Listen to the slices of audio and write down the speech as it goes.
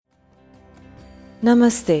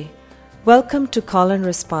Namaste. Welcome to Call and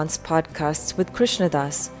Response podcasts with Krishna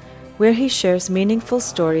Das, where he shares meaningful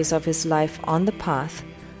stories of his life on the path,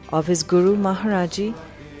 of his Guru Maharaji,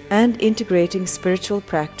 and integrating spiritual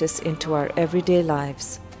practice into our everyday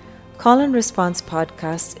lives. Call and Response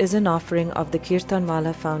podcast is an offering of the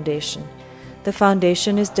Kirtanwala Foundation. The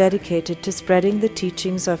foundation is dedicated to spreading the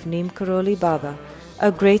teachings of Neem Karoli Baba,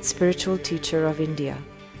 a great spiritual teacher of India.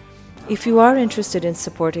 If you are interested in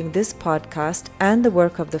supporting this podcast and the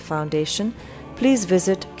work of the foundation, please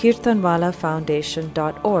visit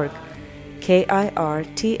kirtanwalafoundation.org,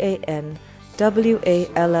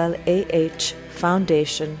 KIRTANWALLAH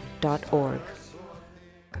foundation.org.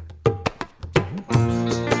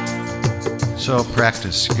 So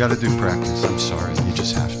practice, you got to do practice. I'm sorry, you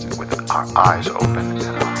just have to. With our eyes open and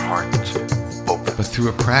our hearts open. But through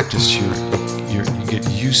a practice, you get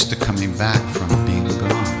used to coming back from being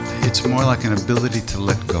gone. It's more like an ability to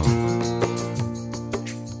let go.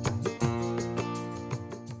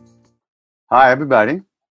 Hi, everybody.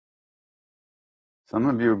 Some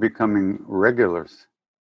of you are becoming regulars.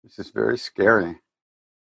 This is very scary.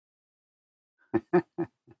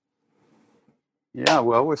 Yeah,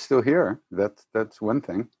 well, we're still here. That's one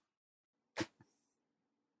thing.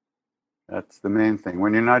 That's the main thing.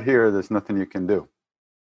 When you're not here, there's nothing you can do.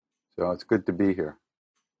 So it's good to be here.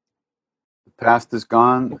 The past is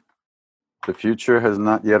gone. The future has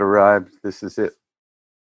not yet arrived. This is it.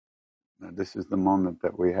 Now, this is the moment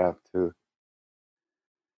that we have to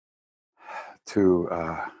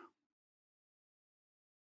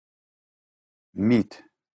meet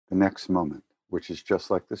the next moment, which is just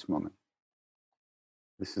like this moment.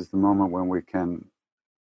 This is the moment when we can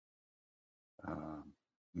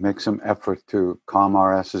make some effort to calm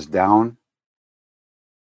our asses down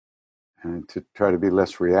and to try to be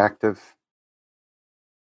less reactive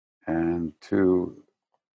and to,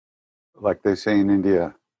 like they say in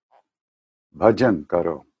India, bhajan,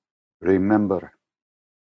 karo, remember.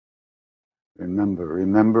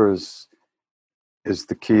 Remember is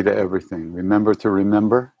the key to everything. Remember to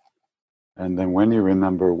remember. And then when you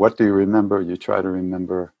remember, what do you remember? You try to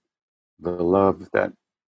remember the love that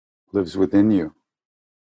lives within you,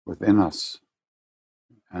 within us.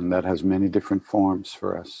 And that has many different forms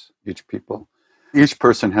for us, each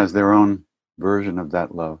person has their own version of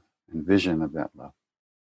that love and vision of that love.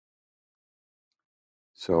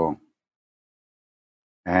 So,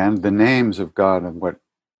 and the names of God and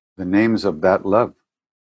the names of that love.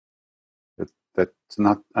 That's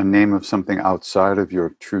not a name of something outside of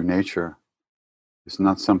your true nature. It's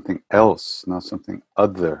not something else, not something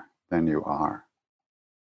other than you are.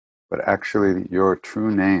 But actually your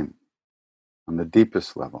true name on the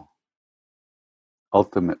deepest level.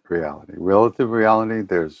 Ultimate reality. Relative reality,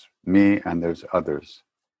 there's me and there's others.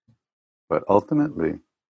 But ultimately,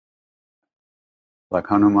 like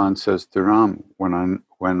Hanuman says to Ram,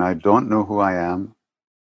 when I don't know who I am,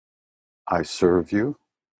 I serve you.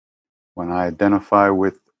 When I identify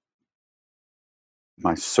with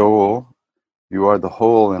my soul, you are the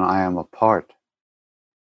whole and I am a part.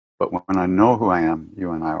 But when I know who I am,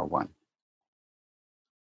 you and I are one.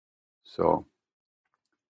 So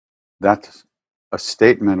that's a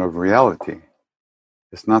statement of reality.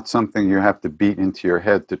 It's not something you have to beat into your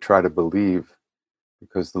head to try to believe,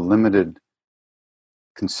 because the limited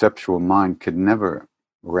conceptual mind could never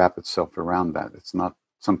wrap itself around that. It's not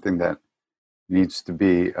something that needs to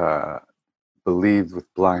be believed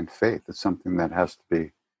with blind faith. It's something that has to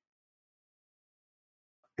be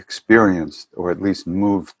experienced, or at least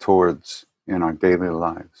moved towards in our daily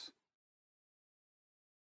lives.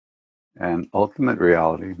 And ultimate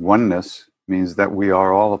reality, oneness, means that we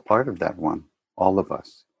are all a part of that one, all of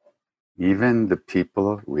us, even the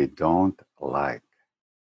people we don't like.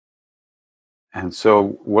 And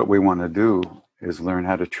so what we want to do is learn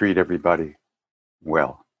how to treat everybody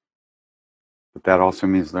well. But that also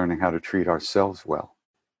means learning how to treat ourselves well.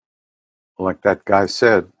 Like that guy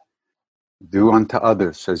said, do unto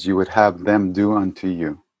others as you would have them do unto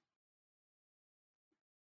you.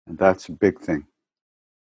 And that's a big thing.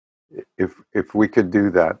 If we could do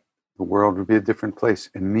that, the world would be a different place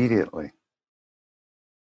immediately.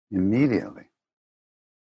 Immediately.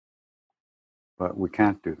 But we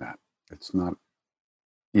can't do that. It's not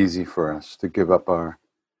easy for us to give up our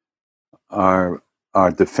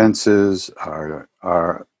defenses,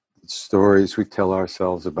 our stories we tell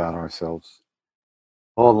ourselves about ourselves,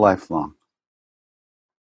 all lifelong.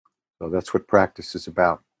 So that's what practice is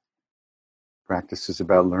about. Practice is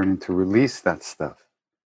about learning to release that stuff.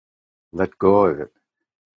 Let go of it.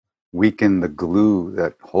 Weaken the glue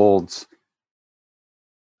that holds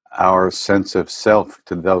our sense of self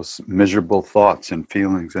to those miserable thoughts and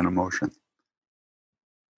feelings and emotions.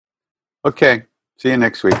 Okay. See you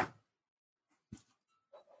next week.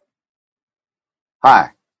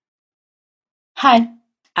 Hi. Hi,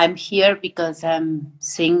 I'm here because I'm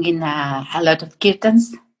singing a lot of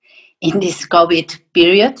kirtans in this COVID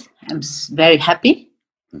period. I'm very happy,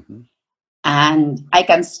 Mm-hmm. and I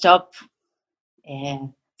can stop uh,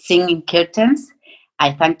 singing kirtans.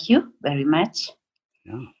 I thank you very much.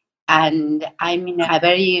 Yeah. And I'm in a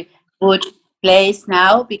very good place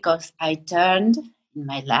now because I turned in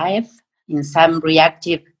my life in some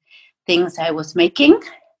reactive things I was making,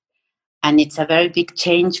 and it's a very big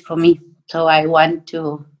change for me. So I want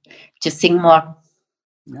to sing more.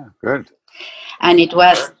 Yeah. Good. And it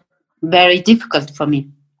was very difficult for me.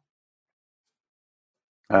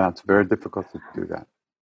 It's very difficult to do that.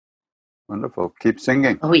 Wonderful. Keep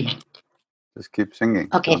singing. Oh yeah. Just keep singing.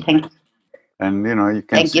 Okay, Don't. thank And you know, you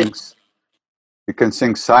can thank you. sing. You can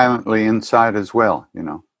sing silently inside as well. You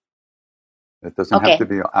know, it doesn't have to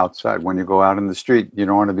Okay. be outside. When you go out in the street, you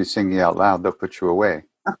don't want to be singing out loud. They'll put you away.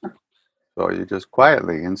 So you just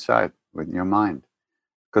quietly inside with your mind,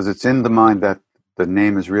 because it's in the mind that the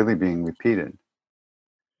name is really being repeated.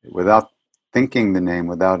 Without thinking the name,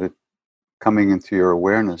 without it coming into your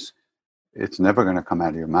awareness, it's never going to come out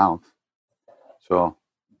of your mouth. So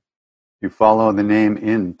you follow the name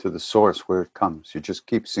into the source where it comes. You just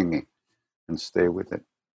keep singing and stay with it.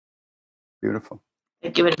 Beautiful.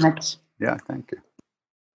 Thank you very much. Yeah, thank you.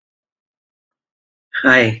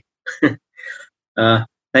 Hi. uh,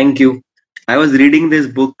 Thank you. I was reading this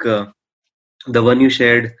book, the one you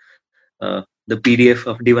shared, the PDF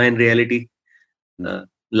of Divine Reality, uh,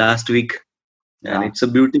 last week, and Yeah. it's a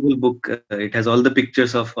beautiful book. It has all the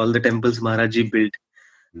pictures of all the temples Maharaji built.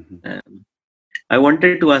 Mm-hmm. I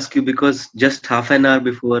wanted to ask you because just half an hour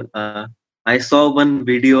before, I saw one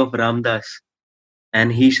video of Ramdas,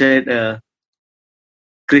 and he said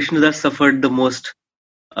Krishnadas suffered the most,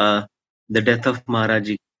 uh, the death of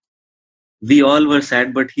Maharaji. We all were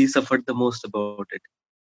sad, but he suffered the most about it.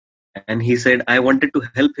 And he said, I wanted to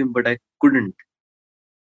help him, but I couldn't.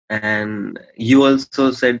 And you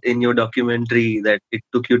also said in your documentary that it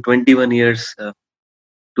took you 21 years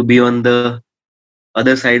to be on the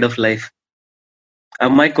other side of life.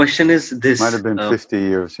 My question is Might this. have been 50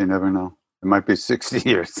 years. You never know. It might be 60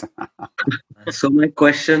 years. So my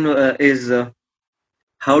question is,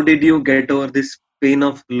 how did you get over this pain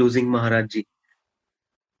of losing Maharaji?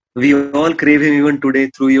 We all crave him even today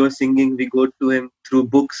through your singing. We go to him through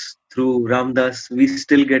books, through Ramdas. We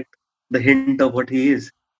still get the hint of what he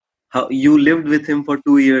is. How you lived with him for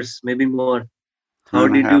 2 years, maybe more. Two How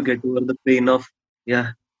and a did you half. get over the pain of,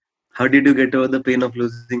 yeah? How did you get over the pain of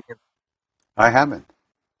losing him? I haven't.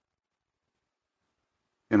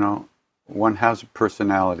 You know, one has a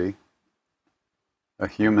personality, a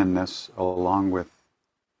humanness along with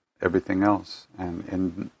everything else.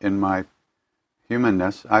 And in my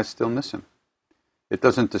humanness, I still miss him. It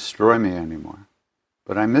doesn't destroy me anymore,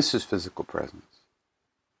 but I miss his physical presence.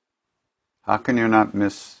 How can you not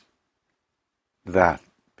miss that?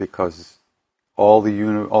 Because all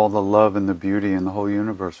the love and the beauty in the whole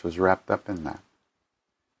universe was wrapped up in that.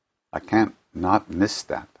 I can't not miss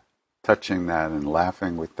that. Touching that and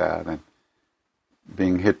laughing with that and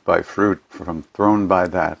being hit by fruit from thrown by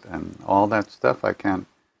that and all that stuff,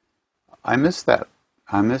 I miss that.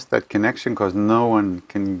 I miss that connection because no one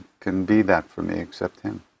can be that for me except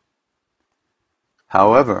him.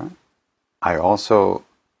 However, I also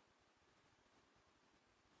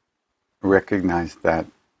recognize that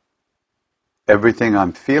everything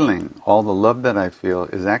I'm feeling, all the love that I feel,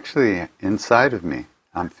 is actually inside of me.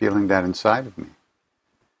 I'm feeling that inside of me.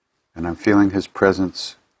 And I'm feeling his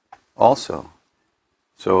presence also.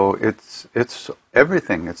 So it's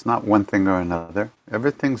everything. It's not one thing or another.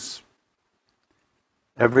 Everything is,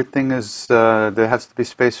 there has to be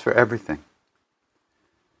space for everything.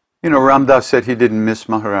 You know, Ram Dass said he didn't miss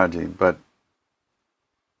Maharaji, but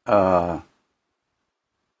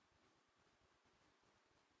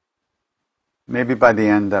maybe by the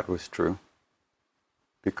end that was true,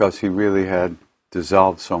 because he really had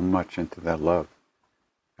dissolved so much into that love,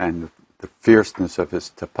 and the fierceness of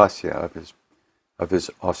his tapasya, of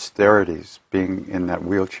his austerities, being in that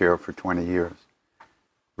wheelchair for 20 years,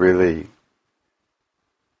 really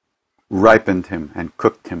ripened him and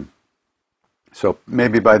cooked him. So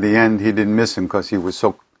maybe by the end he didn't miss him because he was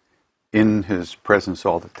so in his presence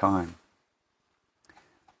all the time.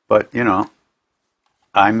 But, you know,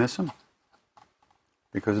 I miss him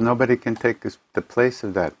because nobody can take the place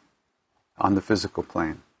of that on the physical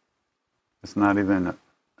plane. It's not even,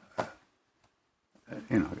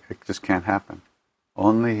 it just can't happen.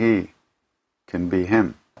 Only he can be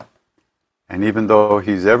him. And even though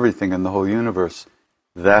he's everything in the whole universe,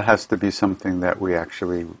 That has to be something that we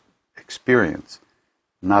actually experience,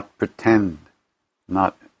 not pretend,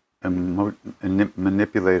 not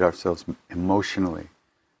manipulate ourselves emotionally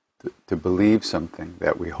to believe something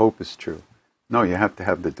that we hope is true. No, you have to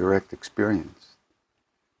have the direct experience.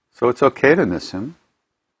 So it's okay to miss him,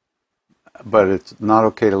 but it's not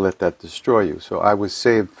okay to let that destroy you. So I was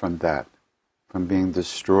saved from that, from being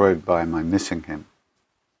destroyed by my missing him,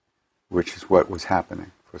 which is what was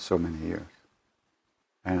happening for so many years.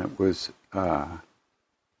 And it was,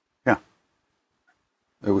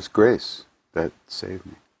 it was grace that saved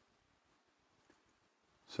me.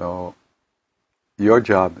 So your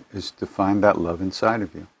job is to find that love inside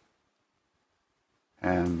of you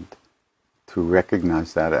and to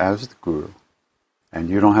recognize that as the Guru. And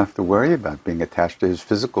you don't have to worry about being attached to his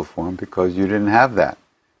physical form because you didn't have that.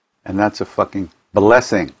 And that's a fucking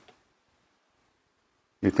blessing.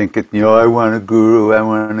 You think, I want a guru, I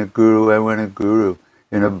want a guru, I want a guru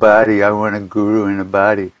in a body, I want a guru in a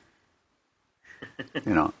body.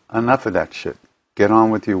 Enough of that shit. Get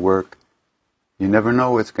on with your work. You never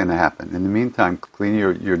know what's going to happen. In the meantime, clean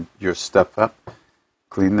your stuff up,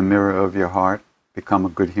 clean the mirror of your heart, become a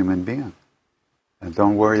good human being. And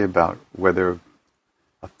don't worry about whether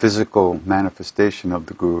a physical manifestation of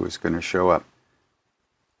the Guru is going to show up.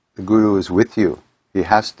 The Guru is with you. He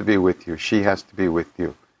has to be with you. She has to be with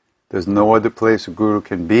you. There's no other place a Guru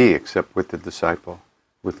can be except with the disciple,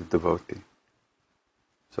 with the devotee.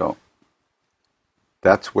 So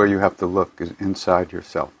that's where you have to look, is inside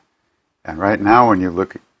yourself. And right now when you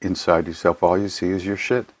look inside yourself, all you see is your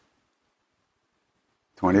shit.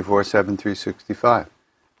 24/7, 365.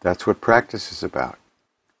 That's what practice is about.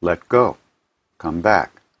 Let go. Come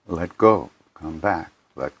back. Let go. Come back.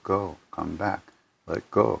 Let go. Come back. Let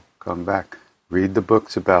go. Come back. Read the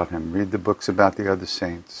books about him. Read the books about the other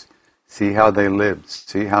saints. See how they lived.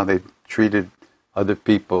 See how they treated other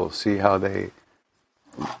people. See how they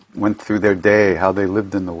went through their day, how they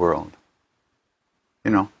lived in the world.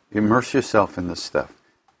 Immerse yourself in this stuff.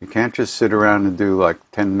 You can't just sit around and do like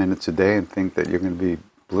 10 minutes a day and think that you're going to be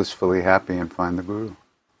blissfully happy and find the Guru.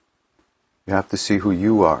 You have to see who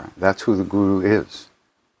you are. That's who the Guru is.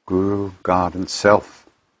 Guru, God, and self.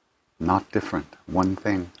 Not different. One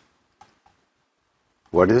thing.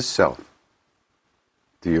 What is self?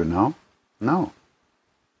 Do you know? No.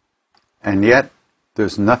 And yet,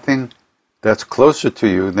 there's nothing that's closer to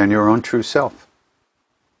you than your own true self.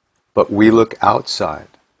 But we look outside,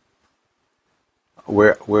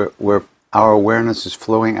 where our awareness is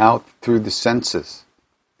flowing out through the senses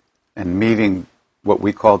and meeting what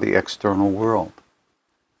we call the external world.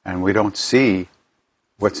 And we don't see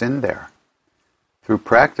what's in there. Through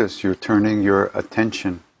practice, you're turning your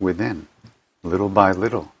attention within, little by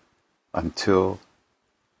little, until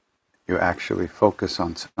you actually focus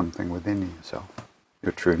on something within yourself,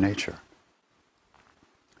 your true nature.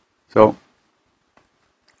 So,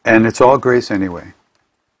 and it's all grace anyway,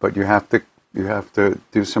 but you have to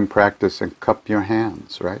do some practice and cup your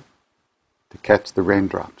hands, right? To catch the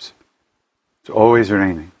raindrops. It's always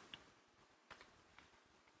raining.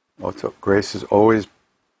 Also, grace is always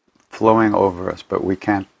flowing over us, but we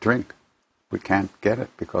can't drink. We can't get it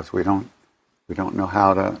because we don't know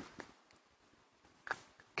how to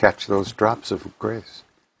catch those drops of grace.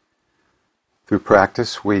 Through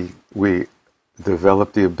practice, we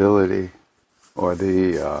develop the ability or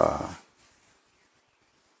the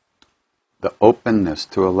openness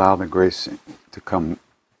to allow the grace to come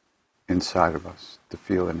inside of us, to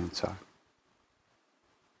feel it inside.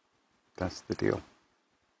 That's the deal.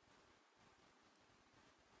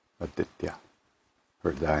 Aditya,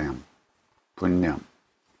 Hridayam, Punyam,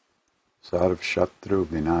 Sarv Shatru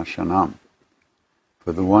Vinashanam.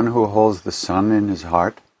 For the one who holds the sun in his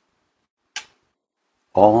heart,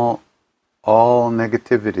 all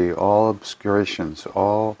negativity, all obscurations,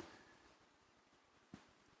 all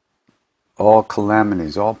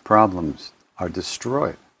calamities, all problems are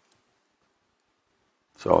destroyed.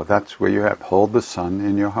 So that's where you have, hold the sun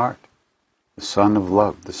in your heart. The sun of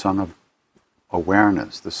love, the sun of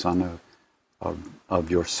awareness, the sun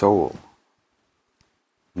of your soul.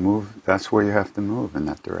 Move, that's where you have to move, in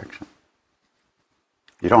that direction.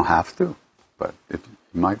 You don't have to, but you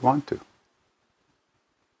might want to.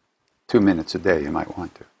 2 minutes a day, you might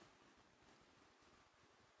want to.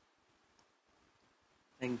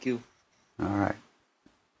 Thank you. All right.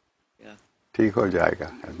 Yeah. ठीक हो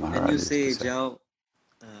जाएगा, as Maharaj When you used to say Jao,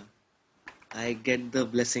 I get the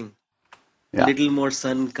blessing. Yeah. Little more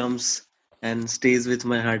sun comes and stays with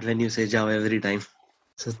my heart when you say Jao every time.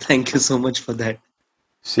 So thank you so much for that.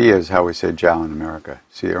 See is how we say Jiao in America.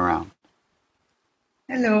 See you around.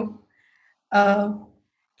 Hello. Uh,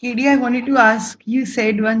 KD, I wanted to ask, you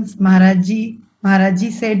said once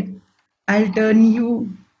Maharaji said, I'll turn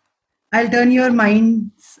your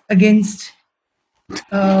minds against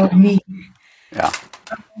me. Yeah.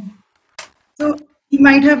 So he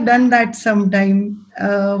might have done that sometime.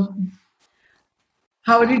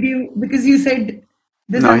 How did you, because you said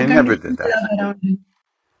there's No, he never unconditional did that. love around him.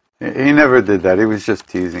 He never did that. He was just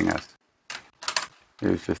teasing us. He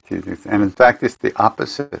was just teasing us. And in fact, it's the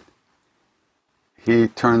opposite. He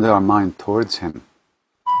turned our mind towards him.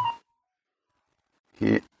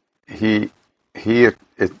 He, he,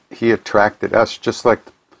 he attracted us just like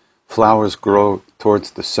flowers grow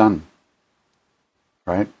towards the sun,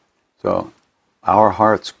 right? So our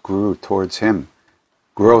hearts grow towards him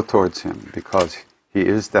because he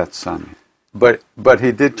is that sun. But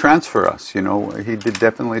he did transfer us, you know. He did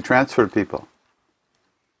definitely transfer people.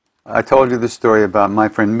 I told you the story about my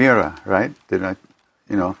friend Mira, right? Did I,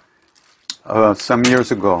 you know, some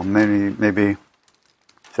years ago, maybe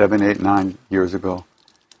 7, 8, 9 years ago,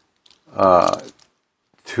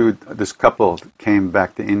 this couple came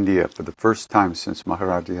back to India for the first time since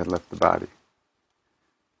Maharaji had left the body.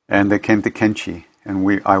 And they came to Kenchi,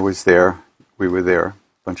 and I was there, we were there, a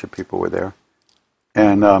bunch of people were there.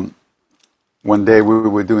 And one day we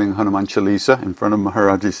were doing Hanuman Chalisa in front of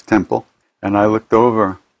Maharaji's temple, and I looked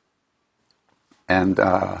over, and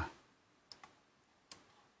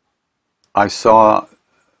I saw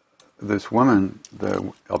this woman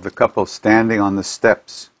of the couple standing on the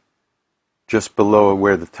steps just below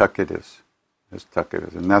where the tucket is.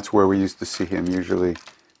 And that's where we used to see him, usually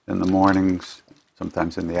in the mornings,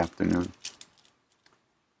 sometimes in the afternoon.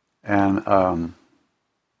 And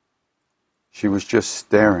she was just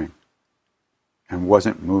staring and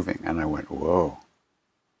wasn't moving. And I went, whoa,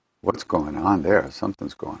 what's going on there?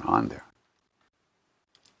 Something's going on there.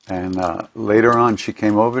 And later on, she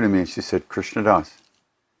came over to me and she said, Krishna Das,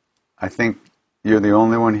 I think you're the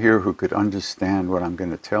only one here who could understand what I'm going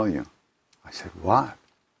to tell you. I said, what?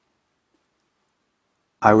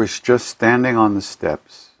 I was just standing on the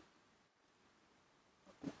steps,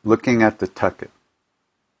 looking at the tucket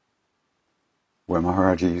where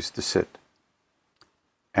Maharaji used to sit.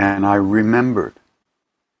 And I remembered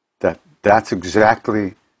that that's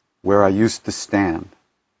exactly where I used to stand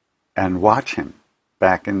and watch him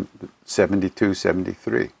back in 72,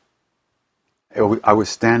 73. I was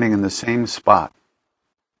standing in the same spot.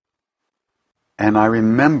 And I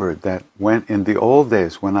remembered that when in the old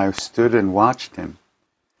days, when I stood and watched him,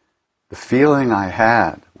 the feeling I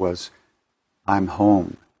had was, I'm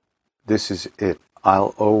home. This is it.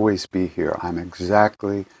 I'll always be here. I'm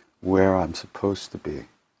exactly where I'm supposed to be.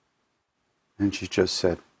 And she just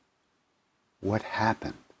said, what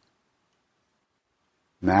happened?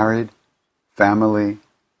 Married, family,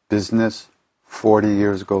 business, 40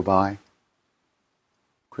 years go by.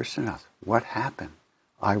 Krishna, what happened?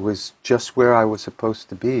 I was just where I was supposed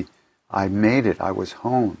to be. I made it. I was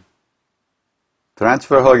home.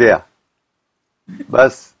 Transfer ho gaya.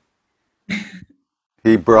 Bas.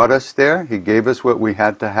 He brought us there. He gave us what we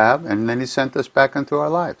had to have, and then he sent us back into our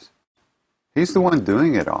lives. He's the one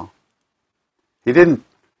doing it all. He didn't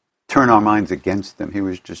turn our minds against him. He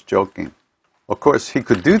was just joking. Of course, he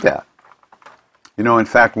could do that. You know, in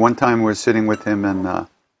fact, one time we were sitting with him, and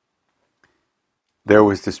there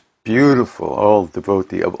was this beautiful old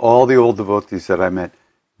devotee. Of all the old devotees that I met,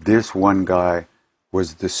 this one guy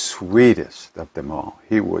was the sweetest of them all.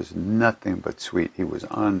 He was nothing but sweet. He was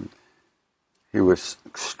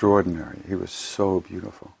extraordinary. He was so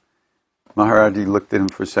beautiful. Maharaji looked at him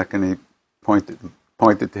for a second. He pointed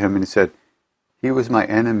to him and he said, he was my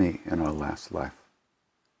enemy in our last life.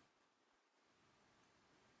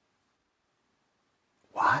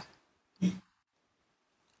 What?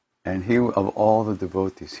 And he, of all the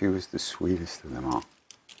devotees, he was the sweetest of them all.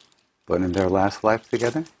 But in their last life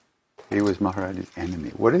together, he was Maharaji's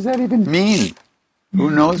enemy. What does that even mean?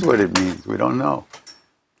 Who knows what it means? We don't know.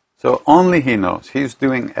 So only he knows. He's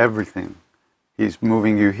doing everything. He's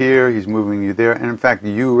moving you here, he's moving you there. And in fact,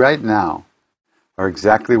 you right now are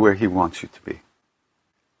exactly where he wants you to be.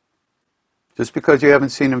 Just because you haven't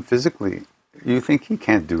seen him physically, you think he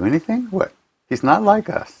can't do anything? What? He's not like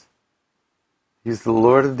us. He's the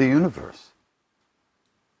Lord of the universe.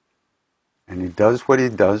 And he does what he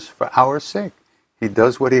does for our sake. He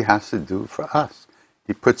does what he has to do for us.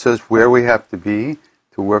 He puts us where we have to be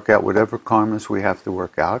to work out whatever karmas we have to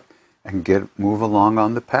work out and move along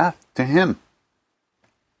on the path to him.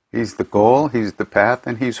 He's the goal, he's the path,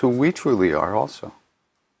 and he's who we truly are also.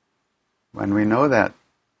 When we know that,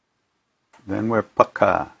 then we're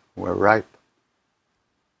pakka, we're ripe.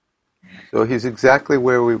 So he's exactly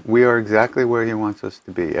where we are exactly where he wants us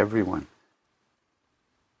to be, everyone.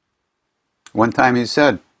 One time he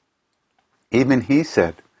said to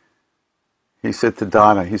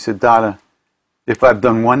Dada, Dada, if I've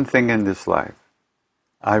done one thing in this life,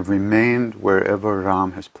 I've remained wherever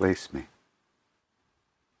Ram has placed me.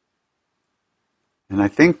 And I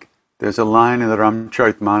think there's a line in the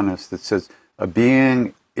Ramcharitmanas that says, a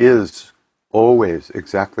being is always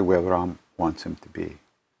exactly where Ram wants him to be.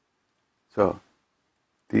 So,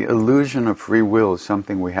 the illusion of free will is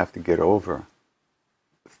something we have to get over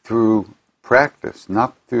through practice,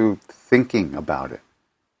 not through thinking about it.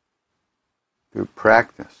 Through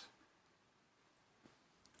practice.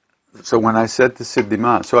 So when I said to Siddhi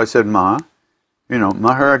Ma, I said, Ma,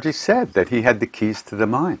 Maharaji said that he had the keys to the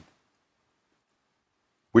mind.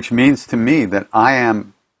 Which means to me that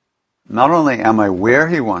not only am I where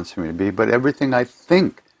he wants me to be, but everything I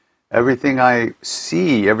think, everything I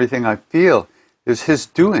see, everything I feel is his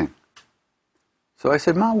doing. So I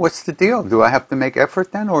said, Ma, what's the deal? Do I have to make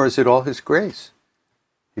effort then, or is it all his grace?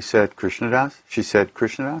 She said, Krishnadas,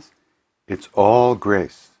 it's all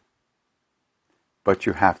grace. But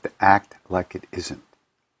you have to act like it isn't.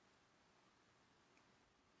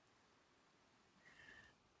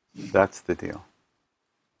 That's the deal.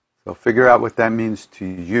 So figure out what that means to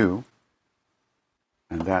you,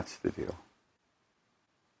 and that's the deal.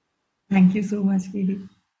 Thank you so much, Giri.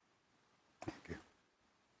 Thank you.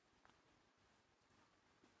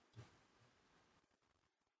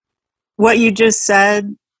 What you just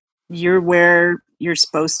said, you're where you're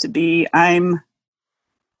supposed to be. I'm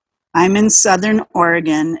in Southern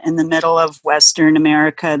Oregon, in the middle of Western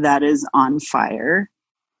America that is on fire.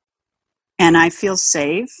 And I feel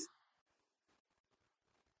safe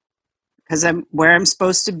because I'm where I'm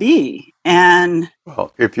supposed to be. And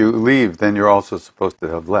well, if you leave, then you're also supposed to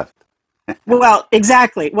have left. Well,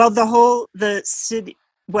 exactly. Well, the city,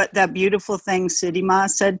 what that beautiful thing Siddhi Ma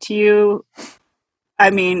said to you, I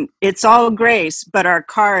mean, it's all grace, but our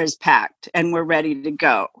car is packed and we're ready to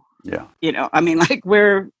go. Yeah.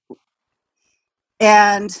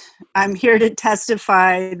 And I'm here to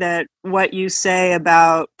testify that what you say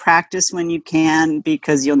about practice when you can,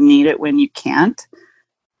 because you'll need it when you can't.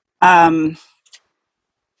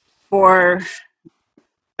 For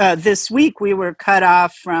this week, we were cut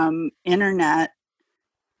off from internet.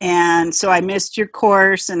 And so I missed your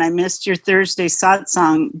course and I missed your Thursday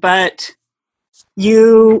satsang, but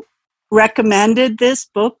you recommended this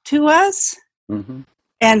book to us. Mm-hmm.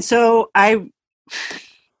 And so I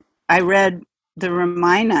read the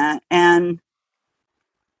Ramayana, and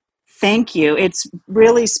thank you. It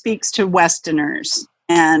really speaks to Westerners,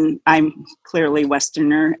 and I'm clearly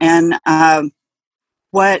Westerner. And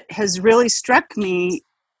what has really struck me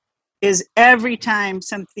is every time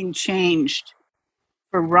something changed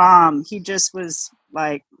for Ram, he just was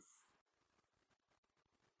like,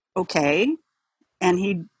 okay, and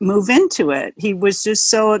he'd move into it. He was just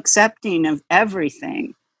so accepting of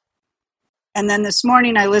everything. And then this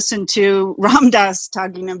morning I listened to Ram Dass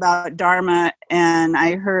talking about Dharma, and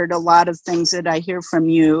I heard a lot of things that I hear from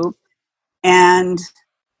you. And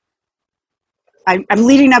I'm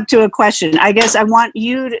leading up to a question. I guess I want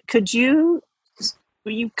you to,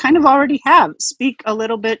 you kind of already have, speak a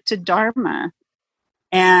little bit to Dharma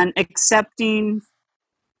and accepting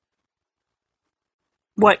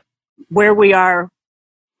where we are.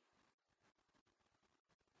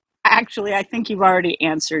 Actually, I think you've already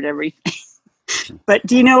answered everything. But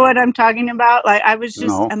do you know what I'm talking about? Like, I was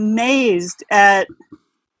just amazed at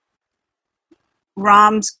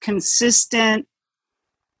Ram's consistent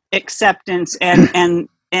acceptance and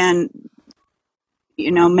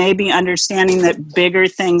maybe understanding that bigger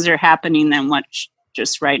things are happening than what's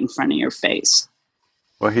just right in front of your face.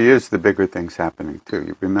 Well, he is the bigger things happening too.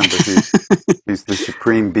 You remember, he's the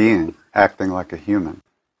supreme being acting like a human,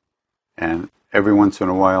 and every once in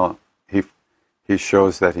a while he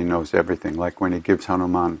shows that he knows everything. Like when he gives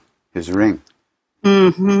Hanuman his ring.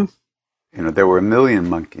 Mm-hmm. There were 1 million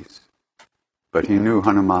monkeys, but he knew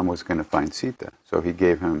Hanuman was going to find Sita, so he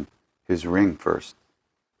gave him his ring first.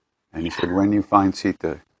 And he said, when you find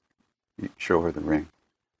Sita, you show her the ring.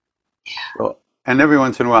 Yeah. Well, and every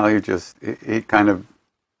once in a while,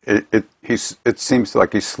 it seems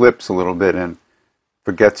like he slips a little bit and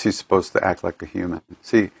forgets he's supposed to act like a human.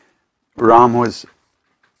 See, Ram was,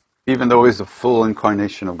 even though he's a full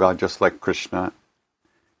incarnation of God, just like Krishna,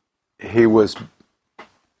 he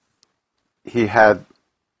had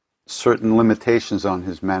certain limitations on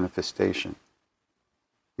his manifestation.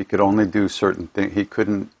 He could only do certain things. He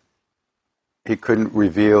couldn't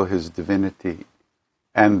reveal his divinity.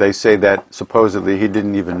 And they say that supposedly he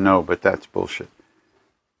didn't even know, but that's bullshit.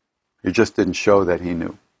 He just didn't show that he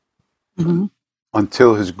knew. Mm-hmm.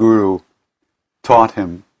 Until his guru taught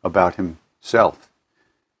him about him self.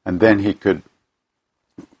 And then he could,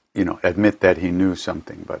 admit that he knew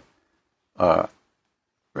something. But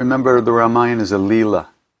remember, the Ramayana is a Leela.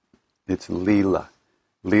 It's Leela.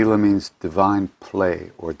 Leela means divine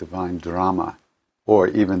play or divine drama, or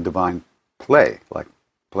even divine play, like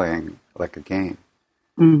playing like a game.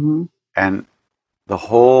 Mm-hmm. And the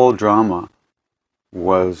whole drama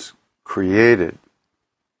was created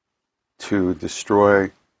to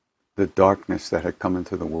destroy the darkness that had come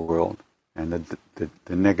into the world, and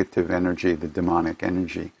the negative energy, the demonic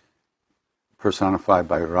energy, personified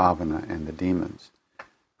by Ravana and the demons,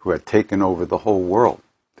 who had taken over the whole world.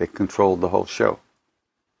 They controlled the whole show.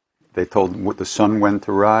 They told the sun when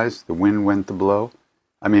to rise, the wind when to blow.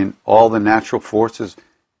 I mean, all the natural forces.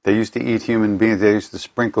 They used to eat human beings. They used to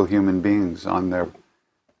sprinkle human beings on their,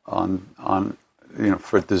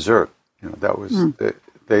 for dessert. That was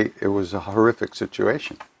it was a horrific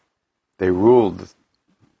situation. They ruled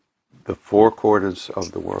the four quarters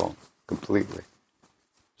of the world completely.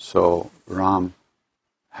 So Ram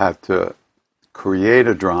had to create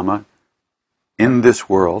a drama in this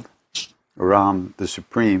world, Ram the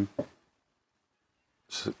Supreme,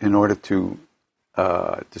 in order to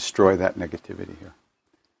destroy that negativity here.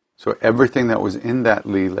 So everything that was in that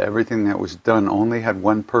Leela, everything that was done only had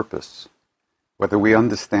one purpose, whether we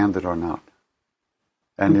understand it or not.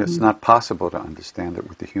 And it's not possible to understand it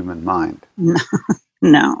with the human mind.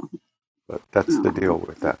 No. But that's the deal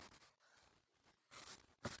with that.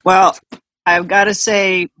 Well, I've got to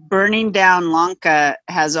say, burning down Lanka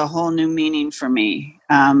has a whole new meaning for me.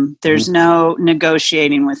 There's no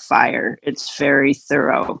negotiating with fire. It's very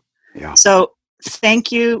thorough. Yeah. So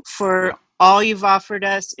thank you for all you've offered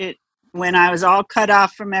us. When I was all cut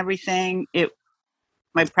off from everything,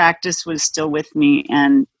 my practice was still with me,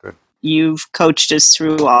 and Good. You've coached us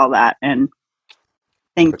through all that. And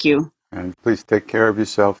thank you. And please take care of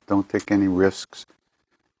yourself. Don't take any risks.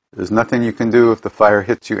 There's nothing you can do if the fire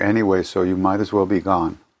hits you anyway, so you might as well be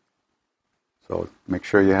gone. So make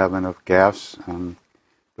sure you have enough gas and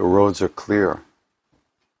the roads are clear.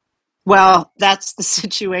 Well, that's the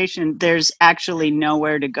situation. There's actually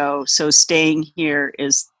nowhere to go. So staying here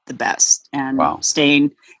is the best. And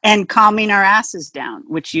staying and calming our asses down,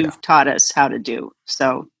 which you've taught us how to do.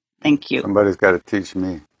 So thank you. Somebody's got to teach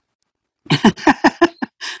me.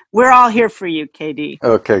 We're all here for you, KD.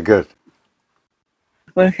 Okay, good.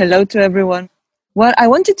 Well, hello to everyone. Well, I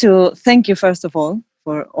wanted to thank you, first of all,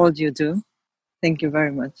 for all you do. Thank you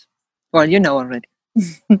very much. Well, you know already.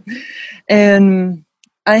 And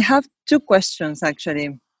I have two questions,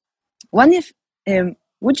 actually. One,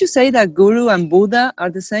 would you say that Guru and Buddha are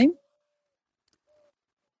the same?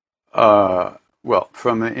 Well,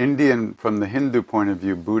 from the Hindu point of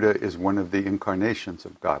view, Buddha is one of the incarnations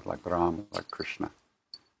of God, like Ram, like Krishna,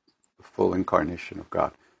 the full incarnation of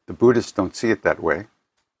God. The Buddhists don't see it that way.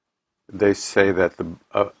 They say that the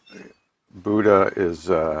Buddha is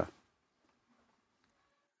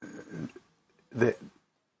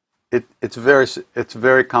it's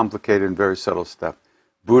very complicated and very subtle stuff.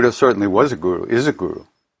 Buddha certainly was a guru, is a guru,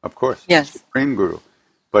 of course, yes, supreme guru,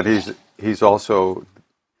 but he's also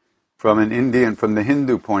from the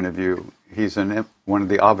Hindu point of view, he's one of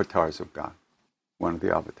the avatars of God, one of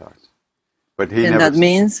the avatars. But that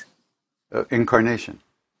means incarnation.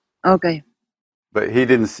 Okay. But he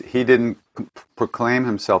didn't proclaim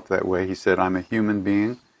himself that way. He said, "I'm a human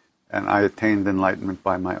being, and I attained enlightenment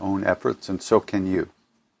by my own efforts, and so can you."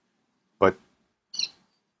 But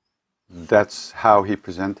that's how he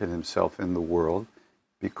presented himself in the world,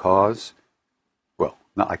 because, well,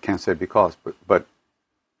 no, I can't say because, but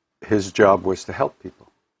his job was to help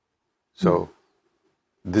people. So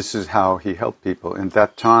this is how he helped people. In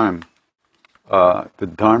that time, the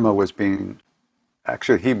Dharma was being...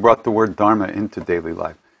 Actually, he brought the word Dharma into daily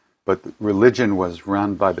life, but religion was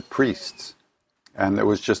run by the priests, and it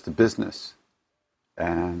was just a business.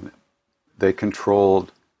 And they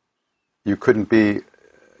controlled... You couldn't be...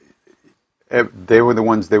 They were the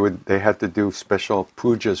ones, they had to do special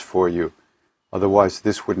pujas for you. Otherwise,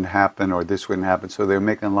 this wouldn't happen or this wouldn't happen. So they were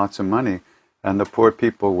making lots of money, and the poor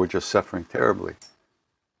people were just suffering terribly.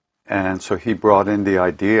 And so he brought in the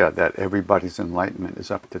idea that everybody's enlightenment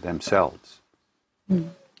is up to themselves.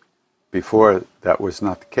 Before, that was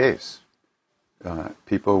not the case.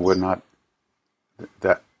 People were not...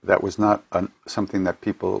 That was not something that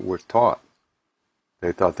people were taught.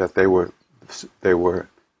 They thought that they were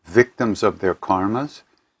victims of their karmas,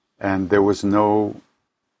 and there was no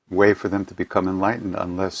way for them to become enlightened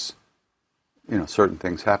unless, certain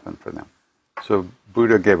things happened for them. So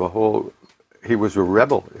Buddha gave he was a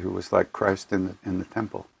rebel. He was like Christ in the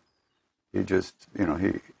temple. He just,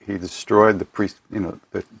 he destroyed the priest,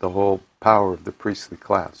 the whole power of the priestly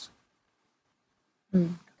class.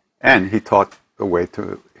 And he taught the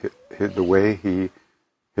way he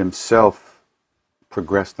himself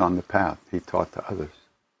progressed on the path. He taught to others.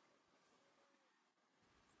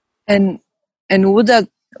 And would that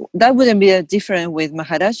wouldn't be different with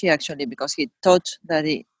Maharaji actually, because he taught that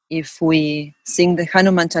if we sing the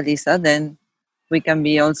Hanuman Chalisa, then we can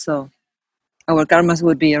be also, our karmas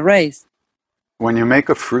would be erased. When you make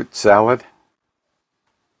a fruit salad,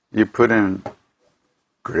 you put in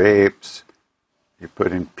grapes, you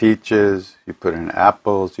put in peaches, you put in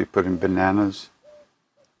apples, you put in bananas.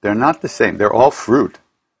 They're not the same. They're all fruit,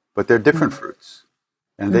 but they're different fruits.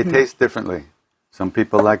 And they taste differently. Some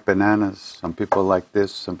people like bananas, some people like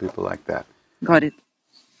this, some people like that. Got it.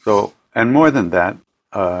 So, and more than that,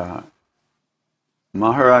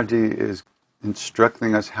 Maharaji is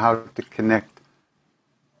instructing us how to connect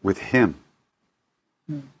with him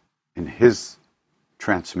in his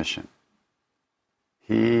transmission.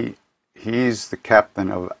 He's the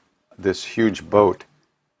captain of this huge boat,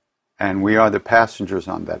 and we are the passengers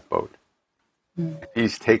on that boat.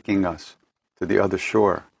 He's taking us to the other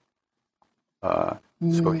shore.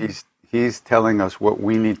 So he's telling us what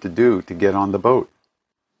we need to do to get on the boat,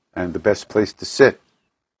 and the best place to sit,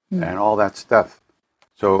 and all that stuff.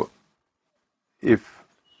 So if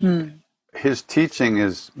his teaching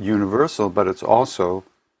is universal, but it's also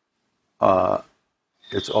a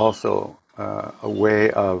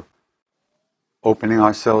way of opening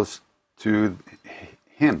ourselves to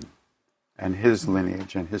him and his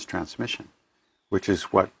lineage and his transmission, which is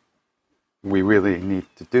what we really need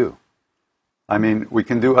to do. I mean, we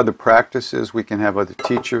can do other practices, we can have other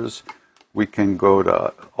teachers, we can go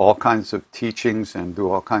to all kinds of teachings and do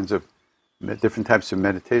all kinds of different types of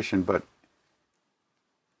meditation, but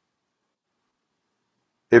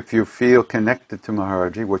if you feel connected to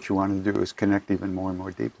Maharaji, what you want to do is connect even more and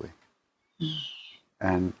more deeply.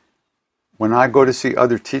 And when I go to see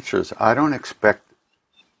other teachers, I don't expect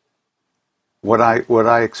what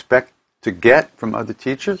I expect to get from other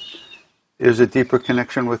teachers is a deeper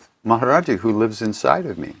connection with Maharaji, who lives inside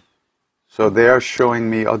of me. So they are showing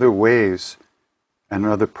me other ways and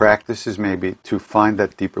other practices maybe to find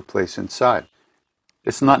that deeper place inside.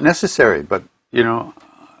 It's not necessary, but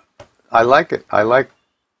I like it. I like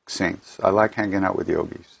saints. I like hanging out with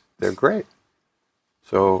yogis. They're great.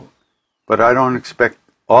 So, but I don't expect,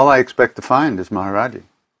 all I expect to find is Maharaji.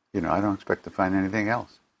 I don't expect to find anything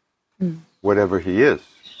else. Whatever he is,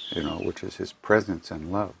 which is his presence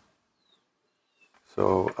and love.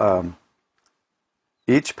 So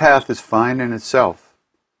each path is fine in itself,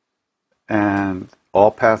 and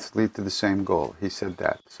all paths lead to the same goal. He said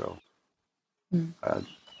that. So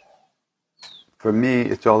for me,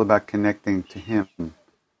 it's all about connecting to him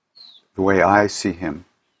the way I see him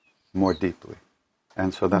more deeply.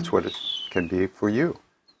 And so that's what it can be for you.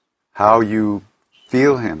 How you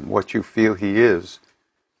feel him, what you feel he is,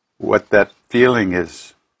 what that feeling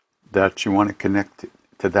is that you want to connect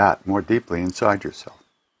to that more deeply inside yourself.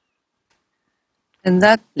 And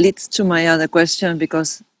that leads to my other question,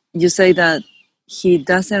 because you say that he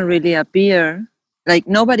doesn't really appear, like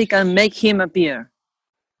nobody can make him appear,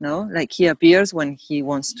 no? Like he appears when he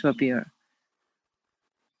wants to appear.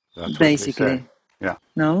 That's basically. what they say. Yeah.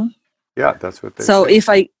 No? Yeah, that's what they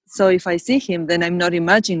say. If I see him, then I'm not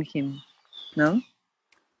imagining him, no?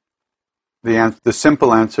 The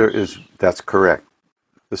simple answer is that's correct.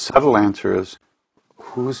 The subtle answer is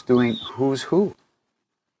who's who?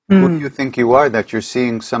 Who do you think you are that you're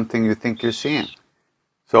seeing something you think you're seeing?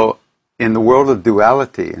 So in the world of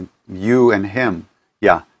duality, and you and him,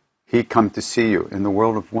 yeah, he come to see you. In the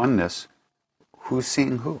world of oneness, who's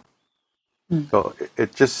seeing who? So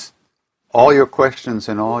it just, all your questions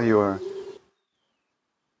and all your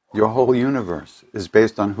whole universe is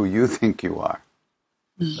based on who you think you are.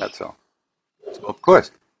 That's all. So of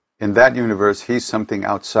course, in that universe, he's something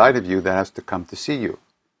outside of you that has to come to see you.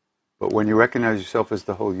 But when you recognize yourself as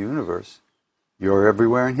the whole universe, you're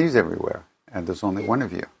everywhere and he's everywhere, and there's only one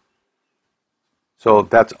of you. So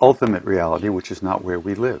that's ultimate reality, which is not where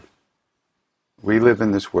we live. We live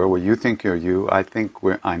in this world where you think you're you, I think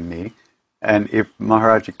I'm me, and if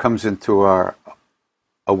Maharaji comes into our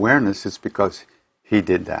awareness, it's because he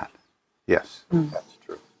did that. Yes, that's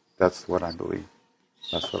true. That's what I believe.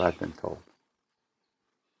 That's what I've been told.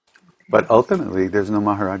 But ultimately, there's no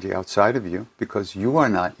Maharaji outside of you because you are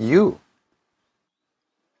not you.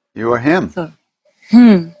 You are him. So,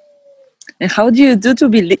 and how do you do to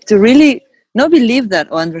really not believe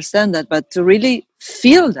that or understand that, but to really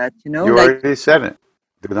feel that, You already said it.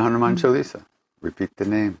 Do the Hanuman Chalisa. Repeat the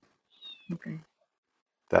name. Okay.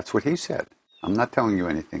 That's what he said. I'm not telling you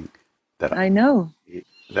anything I know.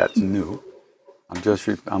 that's new.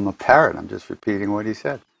 I'm a parrot. I'm just repeating what he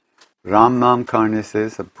said. Ram Nam Karne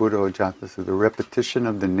says, Puro Jata, so the repetition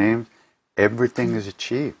of the names, everything is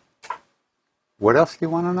achieved. What else do you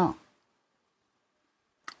want to know?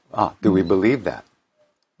 Do we believe that?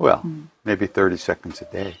 Well, maybe 30 seconds a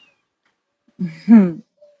day.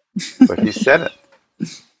 But he said it.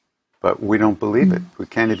 But we don't believe it. We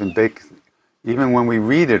can't even even when we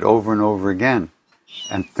read it over and over again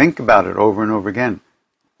and think about it over and over again,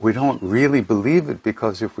 we don't really believe it,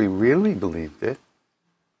 because if we really believed it,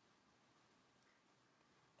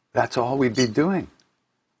 that's all we'd be doing.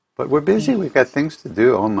 But we're busy. We've got things to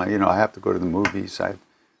do. Oh my, I have to go to the movies. I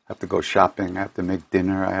have to go shopping. I have to make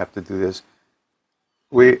dinner. I have to do this.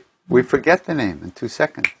 We forget the name in 2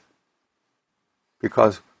 seconds,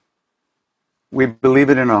 because we believe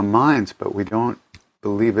it in our minds, but we don't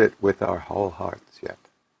believe it with our whole hearts yet.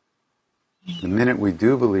 The minute we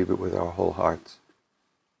do believe it with our whole hearts,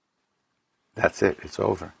 that's it. It's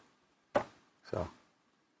over. So,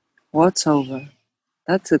 What's over?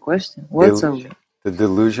 That's the question. What's over? The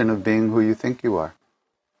delusion of being who you think you are.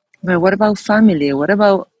 But what about family? What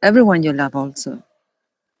about everyone you love also?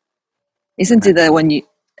 Isn't it that when you...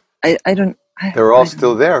 They're all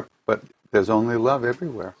still there, but there's only love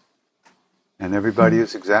everywhere. And everybody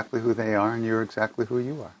is exactly who they are, and you're exactly who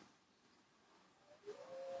you are.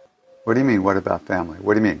 What do you mean, what about family?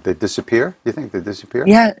 What do you mean? They disappear? You think they disappear?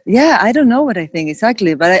 Yeah, I don't know what I think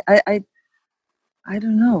exactly, but I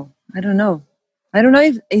don't know. I don't know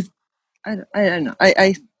if I don't know.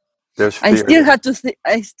 There's fear. I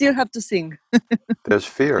still have to sing. There's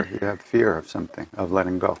fear. You have fear of something, of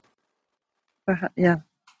letting go. Yeah.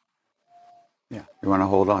 Yeah. You want to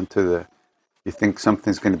hold on to you think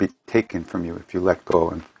something's going to be taken from you if you let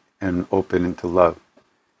go and open into love.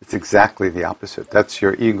 It's exactly the opposite. That's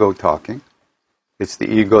your ego talking. It's the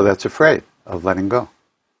ego that's afraid of letting go.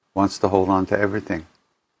 Wants to hold on to everything.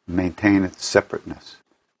 Maintain its separateness.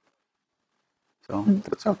 So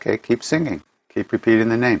that's okay. Keep singing. Keep repeating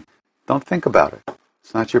the name. Don't think about it.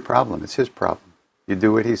 It's not your problem. It's his problem. You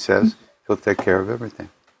do what he says, he'll take care of everything.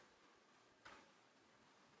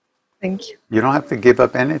 Thank you. You don't have to give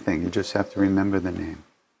up anything. You just have to remember the name.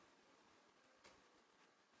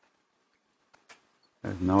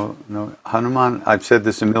 There's no Hanuman, I've said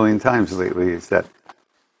this a million times lately, is that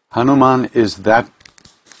Hanuman is that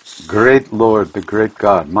great Lord, the great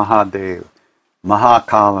God, Mahadev,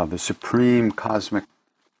 Mahakala, the supreme cosmic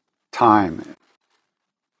time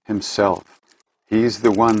himself. He's the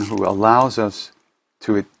one who allows us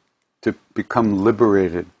to become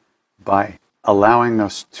liberated by allowing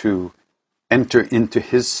us to enter into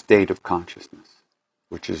his state of consciousness,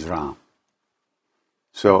 which is Ram.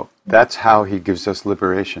 So that's how he gives us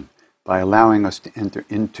liberation, by allowing us to enter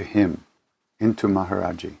into him, into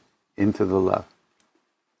Maharaji, into the love.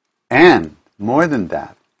 And more than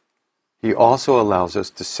that, he also allows us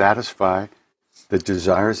to satisfy the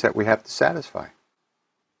desires that we have to satisfy.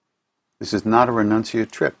 This is not a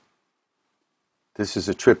renunciate trip. This is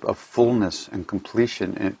a trip of fullness and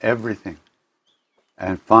completion in everything.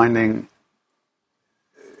 And finding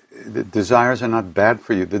the desires are not bad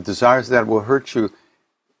for you. The desires that will hurt you,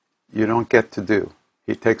 you don't get to do.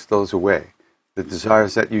 He takes those away. The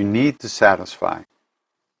desires that you need to satisfy,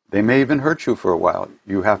 they may even hurt you for a while.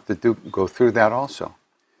 You have to go through that also.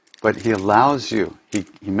 But he allows you, he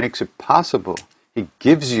makes it possible. He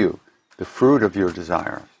gives you the fruit of your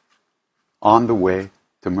desires on the way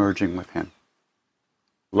to merging with him.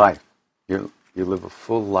 Life. You live a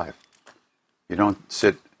full life. You don't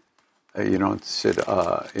sit in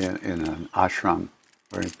an ashram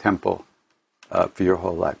or in a temple for your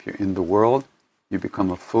whole life. You're in the world, you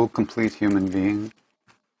become a full, complete human being,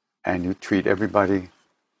 and you treat everybody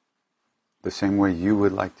the same way you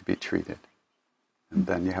would like to be treated. And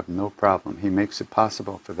then you have no problem. He makes it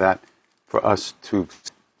possible for us to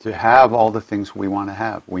have all the things we want to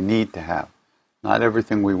have, we need to have. Not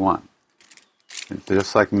everything we want.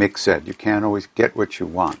 Just like Mick said, you can't always get what you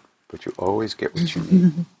want, but you always get what you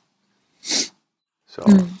need. So,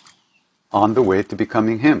 on the way to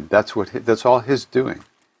becoming him. That's all his doing.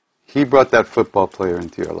 He brought that football player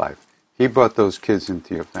into your life. He brought those kids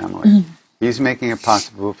into your family. He's making it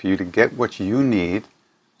possible for you to get what you need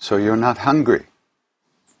so you're not hungry.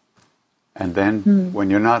 And then when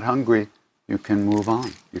you're not hungry, you can move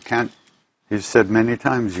on. You can't, he's said many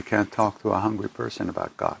times, you can't talk to a hungry person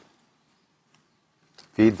about God.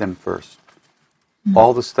 Feed them first.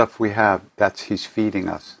 All the stuff we have, he's feeding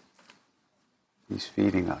us. He's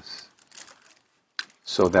feeding us.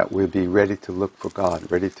 So that we'll be ready to look for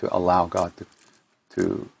God, ready to allow God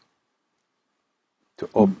to to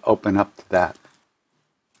open up to that.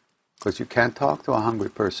 Because you can't talk to a hungry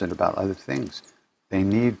person about other things. They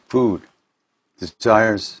need food.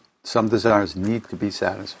 Some desires need to be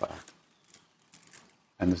satisfied.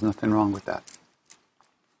 And there's nothing wrong with that.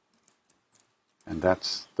 And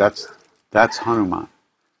that's Hanuman.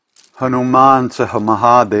 Hanuman saha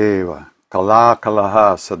Mahadeva, Kala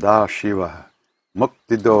Kalaha Sada Shiva,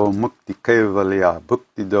 Muktido Mukti Kevalya,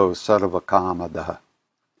 Bhuktido Sarvakamadaha.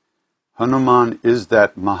 Hanuman is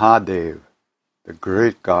that Mahadev, the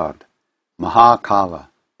great God, Mahakala,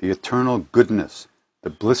 the eternal goodness, the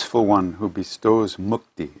blissful one who bestows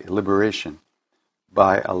mukti, liberation,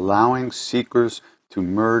 by allowing seekers to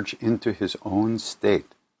merge into his own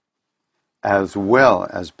state, as well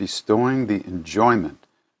as bestowing the enjoyment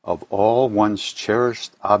of all one's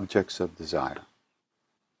cherished objects of desire.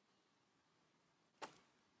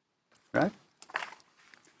 Right?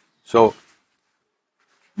 So,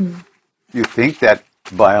 you think that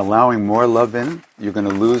by allowing more love in, you're going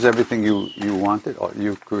to lose everything you wanted or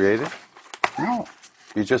you created? No.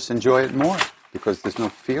 You just enjoy it more because there's no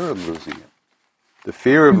fear of losing it. The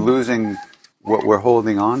fear of losing what we're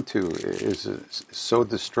holding on to is so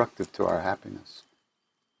destructive to our happiness.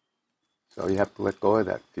 So you have to let go of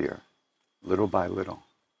that fear, little by little.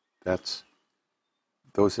 It's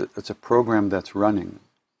a program that's running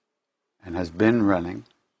and has been running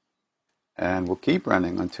and will keep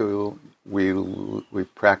running until we